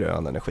i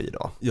grön energi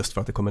då, just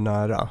för att det kommer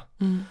nära.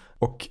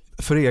 Och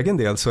för egen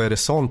del så är det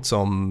sånt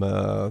som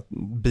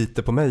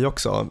biter på mig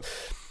också.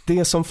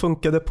 Det som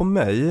funkade på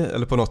mig,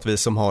 eller på något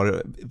vis som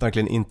har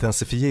verkligen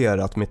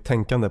intensifierat mitt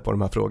tänkande på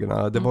de här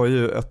frågorna, det var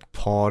ju ett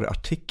par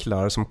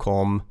artiklar som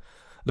kom.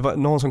 Det var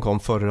någon som kom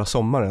förra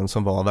sommaren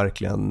som var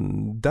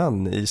verkligen,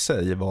 den i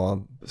sig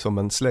var som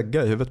en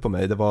slägga i huvudet på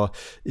mig. Det var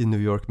i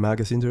New York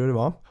Magazine, tror jag det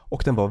var.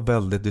 Och den var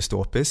väldigt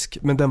dystopisk,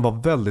 men den var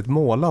väldigt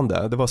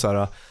målande. Det var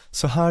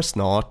så här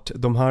snart,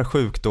 de här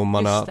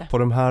sjukdomarna på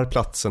de här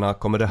platserna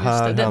kommer det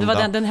här hända. Det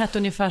var den hette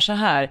ungefär så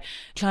här: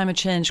 climate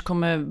change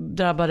kommer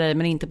drabba dig,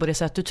 men inte på det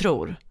sätt du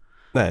tror.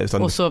 Nej,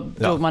 utan, och så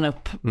drog man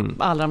upp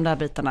alla de där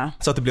bitarna.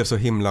 Så att det blev så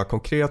himla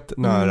konkret,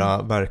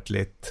 nära,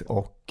 verkligt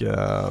och...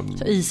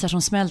 Så isar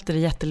som smälter är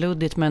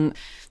jätteluddigt, men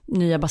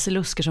nya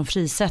basilusker som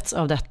frisätts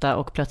av detta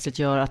och plötsligt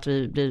gör att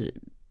vi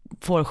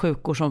får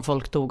sjukor som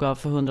folk dog av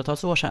för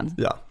hundratals år sedan.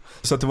 Ja,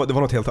 så att det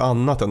var något helt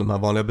annat än de här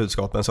vanliga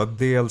budskapen. Så att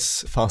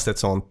dels fanns det ett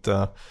sånt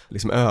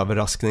liksom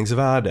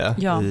överraskningsvärde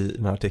i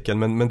den här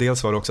artikeln, men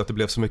dels var det också att det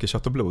blev så mycket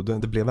kött och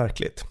blod. Det blev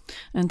verkligt.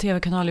 En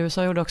tv-kanal i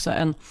USA gjorde också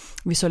en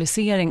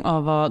visualisering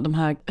av vad de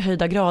här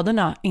höjda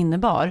graderna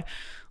innebar.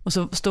 Och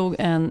så stod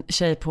en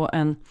tjej på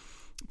en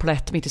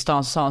plätt mitt i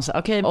stan, så sa hon så här: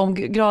 okej, om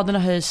graderna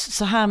höjs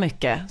så här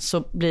mycket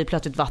så blir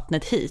plötsligt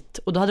vattnet hit.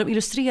 Och då hade de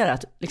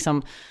illustrerat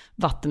liksom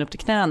vatten upp till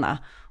knäna.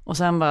 Och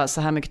sen bara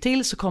så här mycket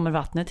till så kommer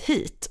vattnet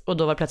hit. Och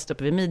då var det plötsligt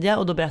uppe vid midja,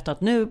 och då berättade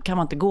att nu kan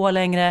man inte gå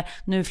längre.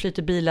 Nu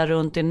flyter bilar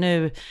runt,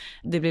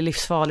 det blir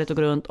livsfarligt att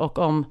gå runt. Och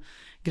om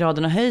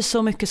graderna höjs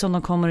så mycket som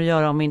de kommer att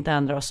göra om vi inte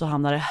ändrar oss, så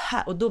hamnar det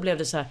här. Och då blev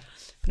det så här,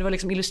 för det var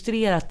liksom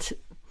illustrerat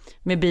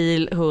med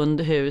bil,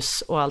 hund,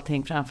 hus och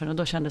allting framför. Och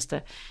då kändes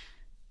det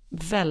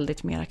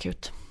väldigt mer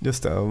akut.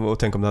 Just det, och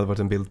tänk om det hade varit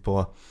en bild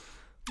på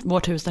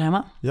vårt hus där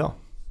hemma. Ja,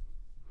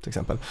 till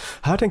exempel.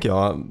 Här tänker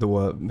jag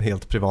då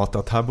helt privat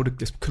att här borde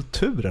liksom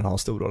kulturen ha en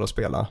stor roll att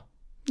spela.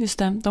 Just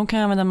det, de kan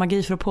använda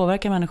magi för att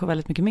påverka människor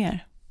väldigt mycket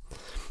mer.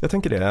 Jag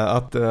tänker det,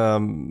 att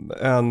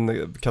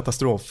en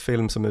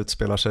katastroffilm som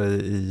utspelar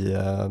sig i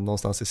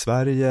någonstans i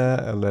Sverige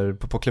eller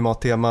på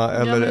klimattema.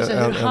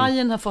 Eller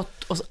hajen har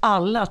fått oss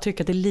alla att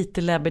tycka att det är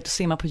lite läbbigt att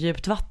simma på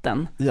djupt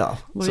vatten. Ja.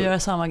 Och göra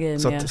samma grej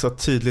med så att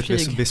tydligt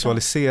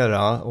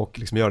visualisera och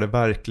liksom göra det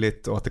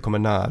verkligt och att det kommer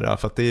nära.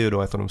 För att det är ju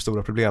då ett av de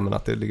stora problemen,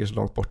 att det ligger så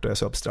långt bort och är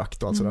så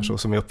abstrakt och allt sådär, så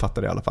som jag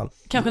uppfattar det i alla fall.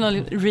 Kanske någon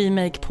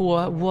remake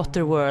på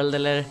Waterworld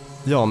eller...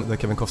 Ja, där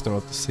Kevin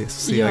Costner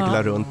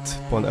seglar runt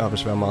på en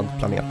översvämmad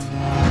planet.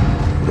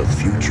 The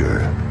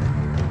future.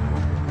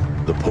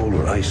 The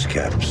polar ice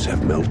caps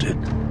have melted,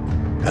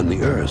 and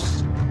the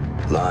Earth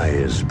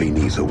lies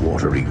beneath a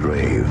watery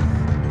grave.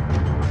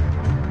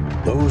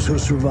 Those who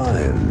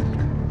survived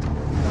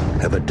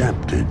have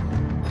adapted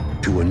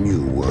to a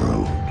new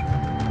world.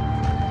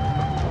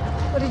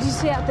 What did you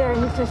see out there in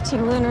your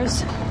 15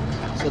 lunars?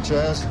 Such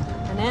as?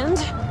 An end?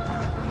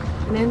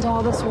 An end to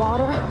all this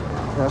water?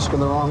 You're asking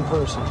the wrong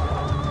person.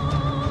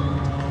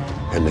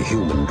 And the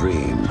human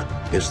dream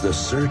is the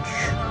search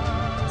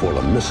for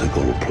a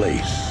mystical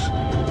place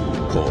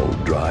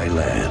called dry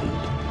land.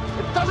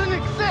 It doesn't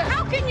exist!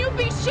 How can you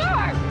be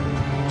sure?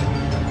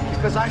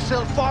 Because I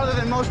sailed farther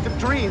than most have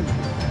dreamed.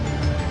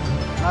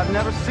 I've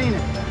never seen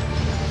it.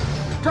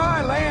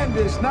 Dry land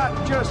is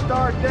not just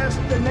our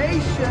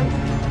destination,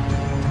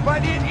 but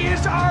it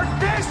is our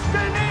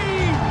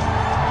destiny!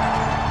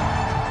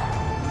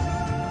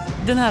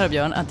 Den här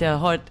Björn, att jag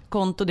har ett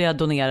konto där jag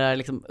donerar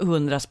liksom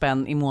 100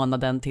 spänn i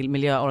månaden till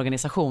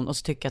miljöorganisation och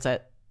så tycker jag så här,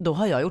 då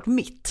har jag gjort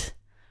mitt.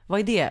 Vad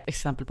är det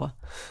exempel på?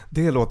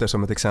 Det låter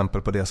som ett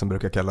exempel på det som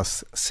brukar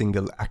kallas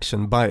single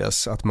action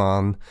bias. Att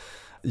man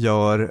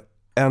gör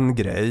en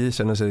grej,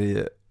 känner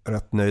sig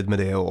rätt nöjd med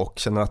det och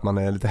känner att man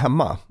är lite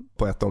hemma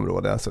på ett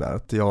område. Sådär,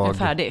 att jag är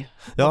färdig.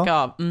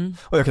 Ja,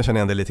 och jag kan känna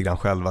igen det lite grann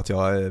själv, att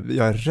jag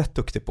är rätt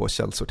duktig på att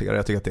källsortera.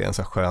 Jag tycker att det är en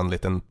så skön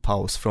liten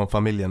paus från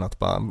familjen att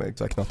bara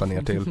knappa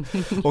ner till.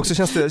 Och så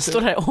känns det...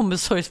 Står här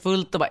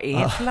omsorgsfullt och bara,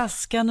 är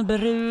flaskan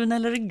brun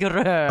eller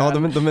grön? Ja,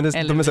 de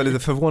är så lite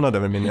förvånade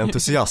över min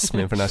entusiasm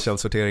inför den här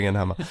källsorteringen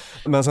hemma.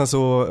 Men sen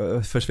så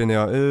försvinner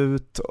jag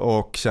ut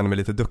och känner mig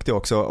lite duktig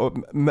också.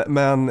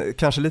 Men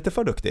kanske lite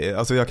för duktig.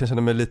 Alltså jag kan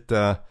känna mig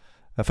lite...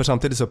 För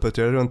samtidigt så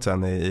puttrar jag runt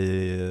sen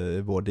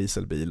i vår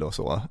dieselbil och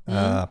så.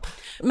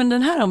 Men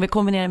den här, om vi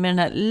kombinerar med den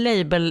här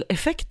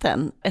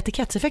label-effekten,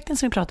 etikettseffekten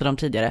som vi pratade om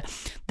tidigare.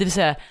 Det vill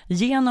säga,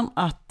 genom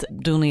att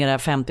donera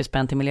 50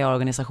 spänn till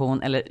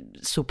miljöorganisation eller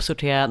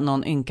sopsortera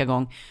någon ynka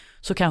gång,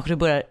 så kanske du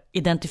börjar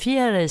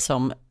identifiera dig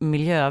som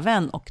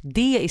miljövän och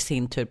det i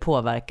sin tur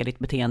påverkar ditt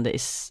beteende i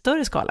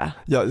större skala.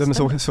 Ja,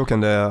 men så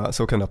kan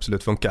det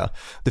absolut funka.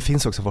 Det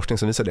finns också forskning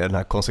som visar det, den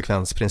här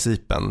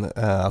konsekvensprincipen,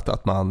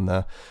 att man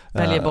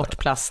väljer bort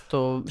plast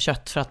och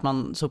kött för att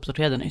man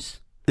sopsorterade nyss.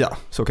 Ja,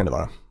 så kan det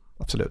vara.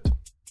 Absolut.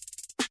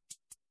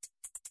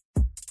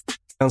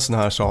 En sån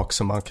här sak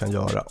som man kan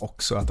göra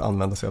också är att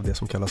använda sig av det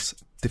som kallas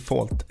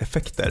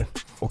default-effekter.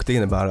 Och det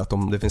innebär att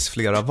om det finns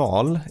flera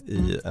val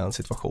i en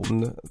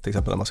situation, till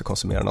exempel när man ska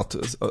konsumera något,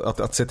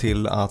 att se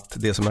till att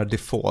det som är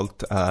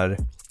default är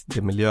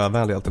det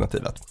miljövänliga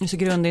alternativet. Så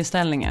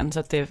grundinställningen, så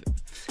att det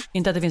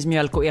inte att det finns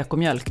mjölk och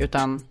ekomjölk,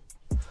 utan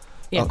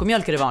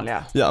ekomjölk är det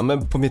vanliga. Ja,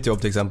 men på mitt jobb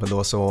till exempel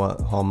då så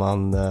har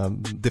man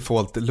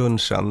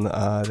default-lunchen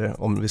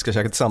är, om vi ska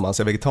käka tillsammans,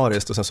 är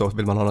vegetariskt och sen så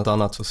vill man ha något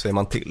annat så säger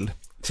man till.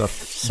 Så att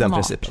den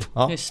principen.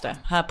 Ja. Just det.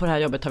 Här på det här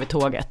jobbet har vi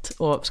tåget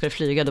och ska du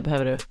flyga då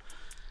behöver du...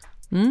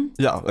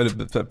 Ja,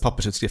 eller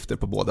pappersutskrifter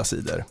på båda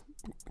sidor.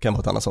 Kan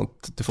vara ett annat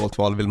sånt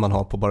default-val. Vill man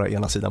ha på bara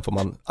ena sidan får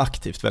man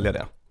aktivt välja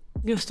det.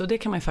 Just, och det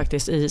kan man ju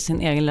faktiskt i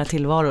sin egen lilla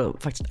tillvaro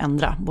faktiskt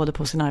ändra, både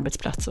på sin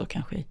arbetsplats och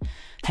kanske i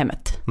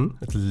hemmet.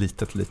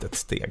 Ett litet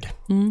steg.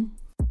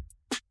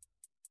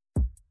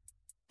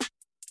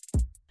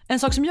 En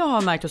sak som jag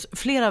har märkt hos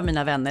flera av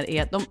mina vänner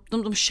är att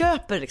de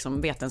köper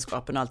liksom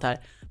vetenskapen och allt det här,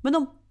 men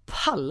de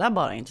pallar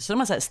bara inte. Så de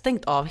har så här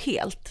stängt av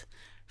helt.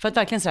 För att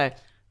verkligen så här,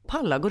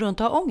 palla, gå runt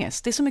och ha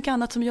ångest. Det är så mycket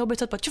annat som jobbar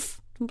så att bara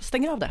de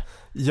stänger av det.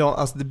 Ja,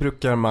 alltså det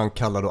brukar man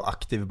kalla då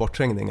aktiv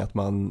bortträngning, att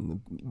man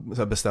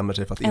så här bestämmer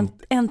sig för att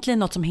äntligen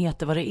något som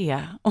heter vad det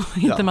är och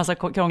inte en massa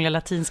krångliga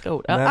latinska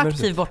ord. Nej,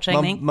 aktiv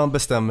bortträngning. Man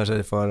bestämmer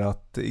sig för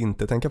att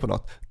inte tänka på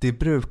något. Det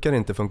brukar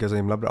inte funka så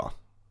himla bra.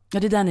 Ja,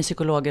 det är där ni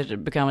psykologer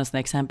brukar använda sina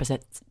exempel. Så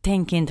att,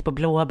 tänk inte på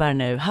blåbär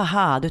nu.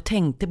 Haha, du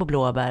tänkte på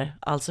blåbär.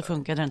 Alltså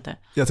funkar det inte.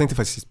 Jag tänkte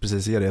faktiskt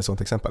precis ge dig ett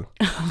sånt exempel.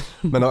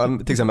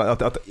 Men till exempel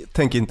att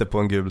tänk inte på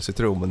en gul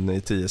citron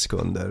i 10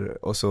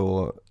 sekunder. Och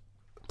så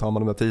tar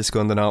man de där 10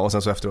 sekunderna och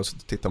sen så efteråt så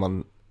tittar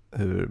man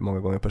hur många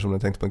gånger personen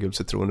tänkte på en gul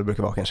citron. Det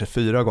brukar vara kanske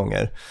 4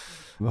 gånger.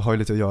 Det har ju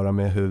lite att göra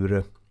med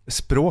hur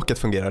språket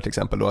fungerar till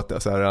exempel då,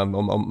 att så här,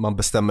 om man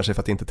bestämmer sig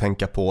för att inte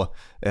tänka på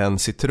en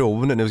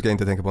citron, nu ska jag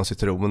inte tänka på en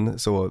citron,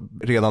 så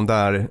redan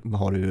där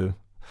har du ju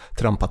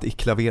trampat i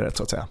klaveret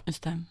så att säga.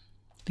 Just det.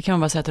 Det kan man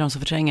bara säga till de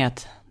som förtränger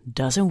att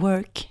doesn't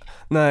work.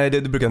 Nej,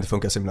 det brukar inte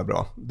funka så himla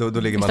bra. Då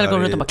ligger man där där går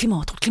runt och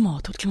bara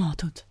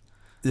klimathot.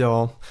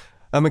 Ja,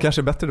 Ja, men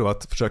kanske är bättre då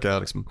att försöka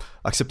liksom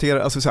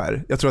acceptera, alltså så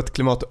här, jag tror att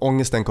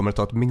klimatångesten kommer att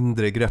ta ett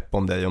mindre grepp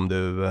om dig om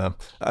du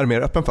är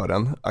mer öppen för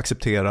den,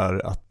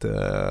 accepterar att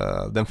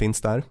den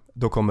finns där.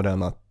 Då kommer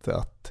den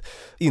att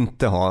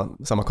inte ha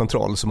samma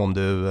kontroll som om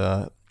du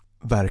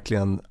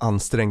verkligen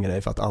anstränger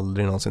dig för att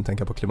aldrig någonsin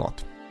tänka på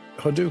klimat.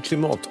 Har du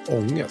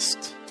klimatångest?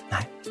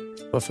 Nej.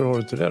 Varför har du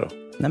inte det då?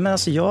 Nej, men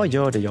alltså jag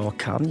gör det jag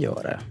kan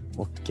göra.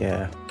 Och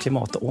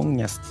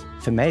klimatångest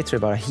för mig tror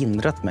jag bara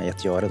hindrat mig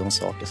att göra de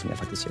saker som jag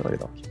faktiskt gör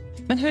idag.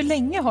 Men hur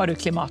länge har du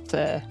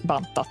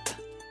klimatbantat?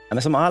 Ja,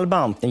 men som all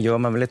bantning gör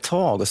man väl ett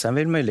tag och sen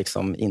vill man ju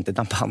liksom inte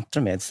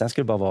bantra med. Sen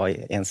skulle det bara vara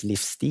ens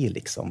livsstil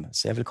liksom.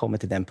 Så jag vill komma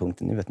till den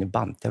punkten nu att nu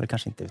bantar jag väl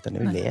kanske inte utan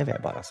nu lever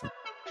jag bara. Så.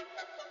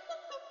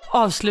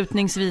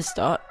 Avslutningsvis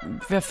då,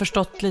 vi har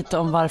förstått lite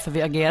om varför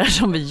vi agerar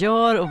som vi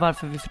gör och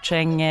varför vi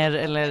förtränger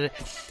eller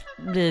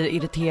blir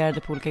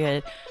irriterade på olika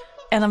grejer.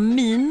 En av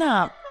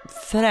mina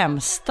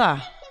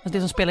främsta, det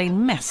som spelar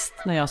in mest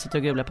när jag sitter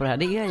och grubblar på det här,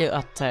 det är ju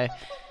att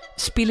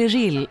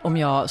spillerill om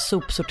jag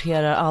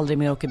sopsorterar, aldrig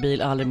mer åker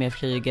bil, aldrig mer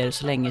flyger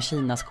så länge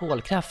Kinas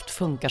kolkraft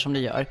funkar som det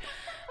gör.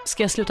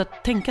 Ska jag sluta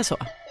tänka så?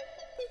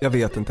 Jag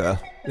vet inte.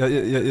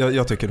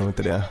 Jag tycker nog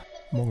inte det.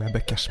 Många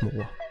bäckar små.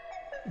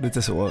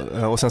 Lite så.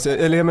 Och sen,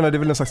 eller jag menar, det är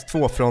väl en slags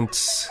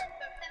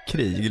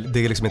tvåfrontskrig.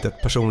 Det är liksom inte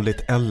ett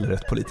personligt eller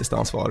ett politiskt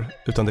ansvar,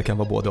 utan det kan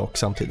vara både och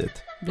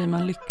samtidigt. Blir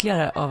man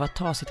lyckligare av att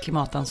ta sitt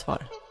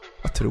klimatansvar?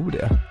 Jag tror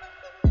det.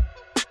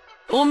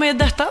 Och med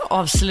detta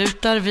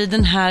avslutar vi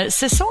den här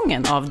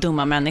säsongen av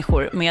Dumma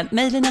människor med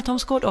mig Lina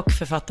Thomsgård och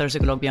författare och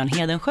psykolog Björn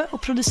Hedensjö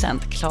och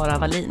producent Clara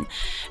Wallin.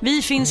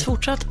 Vi finns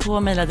fortsatt på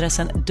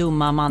mejladressen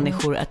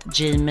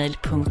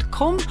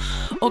dummamänniskor@gmail.com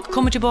och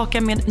kommer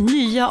tillbaka med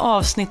nya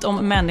avsnitt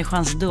om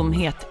människans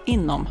dumhet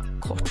inom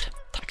kort.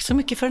 Tack så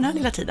mycket för den här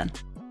lilla tiden.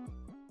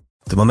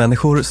 Dumma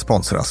människor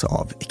sponsras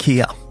av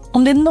IKEA.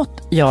 Om det är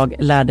något jag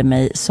lärde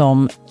mig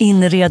som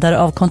inredare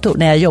av kontor,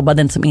 när jag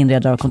jobbade inte som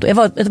inredare av kontor, jag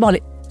var ett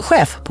vanligt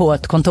chef på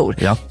ett kontor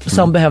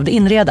som behövde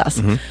inredas,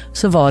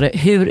 så var det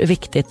hur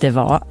viktigt det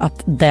var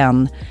att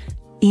den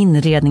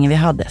inredningen vi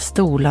hade,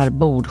 stolar,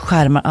 bord,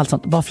 skärmar, allt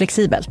sånt, var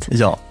flexibelt.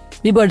 Ja.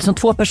 Vi började som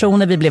 2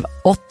 personer, vi blev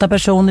 8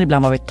 personer,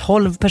 ibland var vi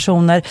 12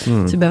 personer.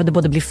 Så vi behövde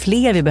både bli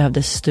fler, vi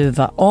behövde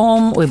stuva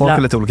om. Och folk har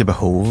lite olika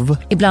behov.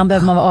 Ibland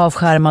behöver man vara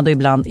avskärmad och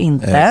ibland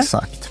inte.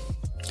 Exakt.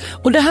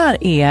 Och det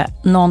här är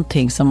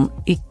någonting som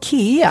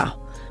IKEA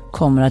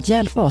kommer att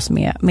hjälpa oss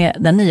med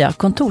den nya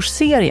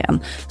kontorsserien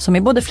som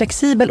är både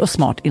flexibel och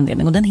smart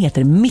inredning, och den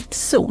heter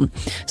Mittzon.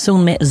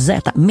 Zon med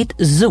Z,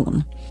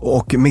 Mittzon.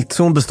 Och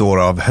Mittzon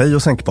består av höj-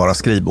 och sänkbara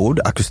skrivbord,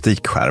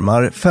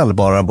 akustikskärmar,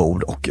 fällbara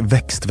bord och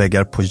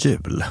växtväggar på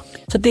hjul.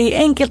 Så det är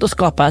enkelt att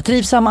skapa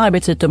trivsamma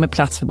arbetsytor med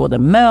plats för både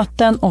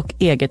möten och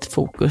eget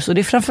fokus. Och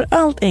det är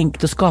framförallt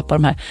enkelt att skapa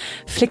de här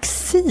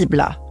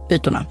flexibla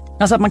ytorna.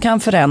 Alltså att man kan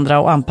förändra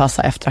och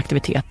anpassa efter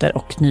aktiviteter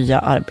och nya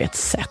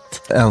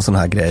arbetssätt. En sån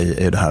här grej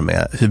är ju det här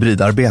med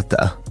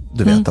hybridarbete.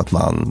 Du vet att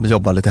man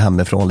jobbar lite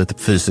hemifrån, lite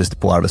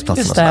fysiskt på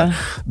arbetsplatsen.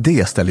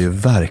 Det ställer ju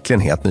verkligen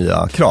helt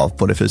nya krav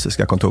på det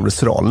fysiska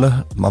kontorets roll.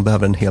 Man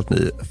behöver en helt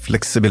ny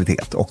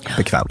flexibilitet och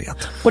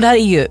bekvämlighet. Och det här är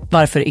ju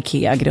varför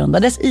IKEA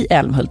grundades i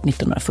Älmhult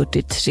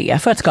 1943.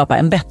 För att skapa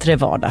en bättre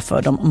vardag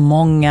för de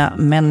många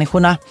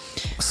människorna.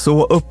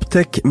 Så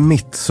upptäck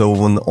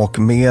Mittzon och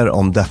mer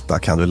om detta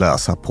kan du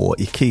läsa på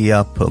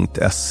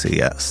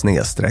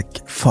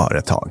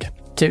ikea.se/företag.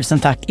 Tusen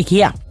tack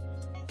IKEA!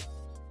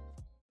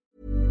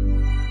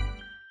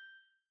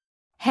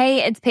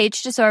 Hey, it's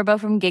Paige DeSorbo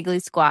from Giggly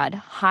Squad.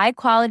 High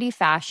quality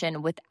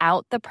fashion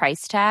without the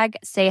price tag.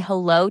 Say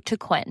hello to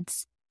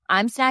Quince.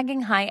 I'm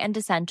snagging high-end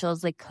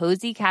essentials like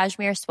cozy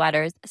cashmere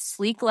sweaters,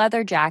 sleek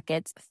leather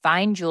jackets,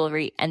 fine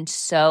jewelry, and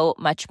so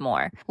much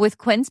more. With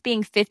Quince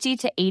being 50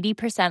 to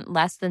 80%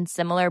 less than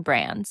similar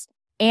brands.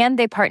 And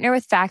they partner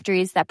with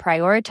factories that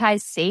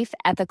prioritize safe,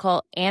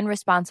 ethical, and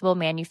responsible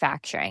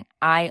manufacturing.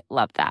 I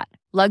love that.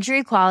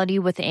 Luxury quality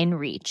within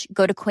reach.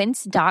 Go to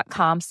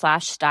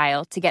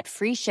quince.com/style to get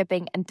free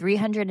shipping and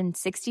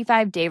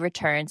 365-day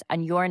returns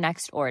on your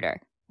next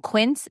order.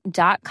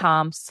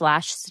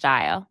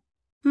 Quince.com/style.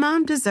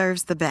 Mom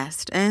deserves the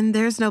best, and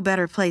there's no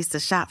better place to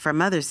shop for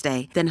Mother's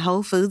Day than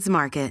Whole Foods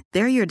Market.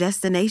 They're your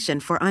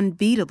destination for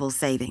unbeatable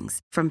savings,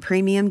 from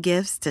premium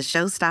gifts to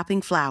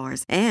show-stopping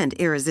flowers and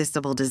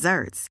irresistible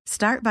desserts.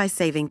 Start by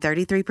saving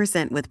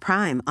 33% with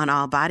Prime on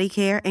all body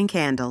care and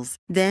candles.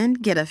 Then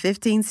get a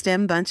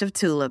 15-stem bunch of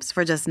tulips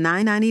for just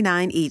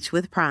 $9.99 each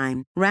with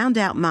Prime. Round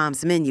out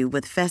Mom's menu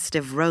with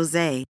festive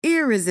rosé,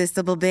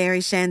 irresistible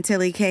berry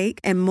chantilly cake,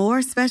 and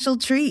more special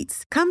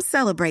treats. Come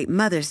celebrate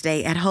Mother's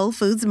Day at Whole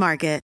Foods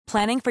Market.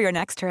 Planning for your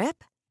next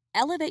trip?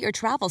 Elevate your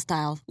travel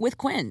style with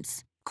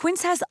Quince.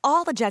 Quince has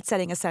all the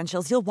jet-setting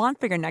essentials you'll want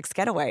for your next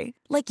getaway,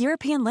 like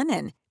European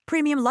linen,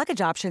 premium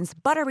luggage options,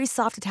 buttery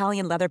soft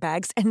Italian leather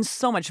bags, and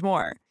so much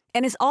more.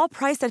 And is all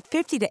priced at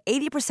 50 to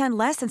 80%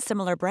 less than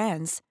similar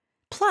brands.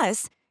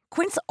 Plus,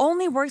 Quince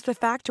only works with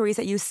factories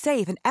that use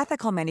safe and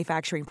ethical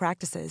manufacturing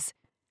practices.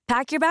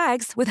 Pack your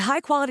bags with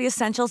high-quality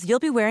essentials you'll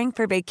be wearing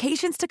for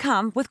vacations to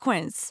come with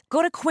Quince.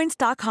 Go to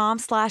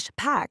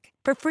quince.com/pack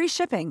for free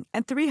shipping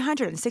and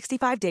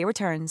 365-day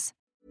returns.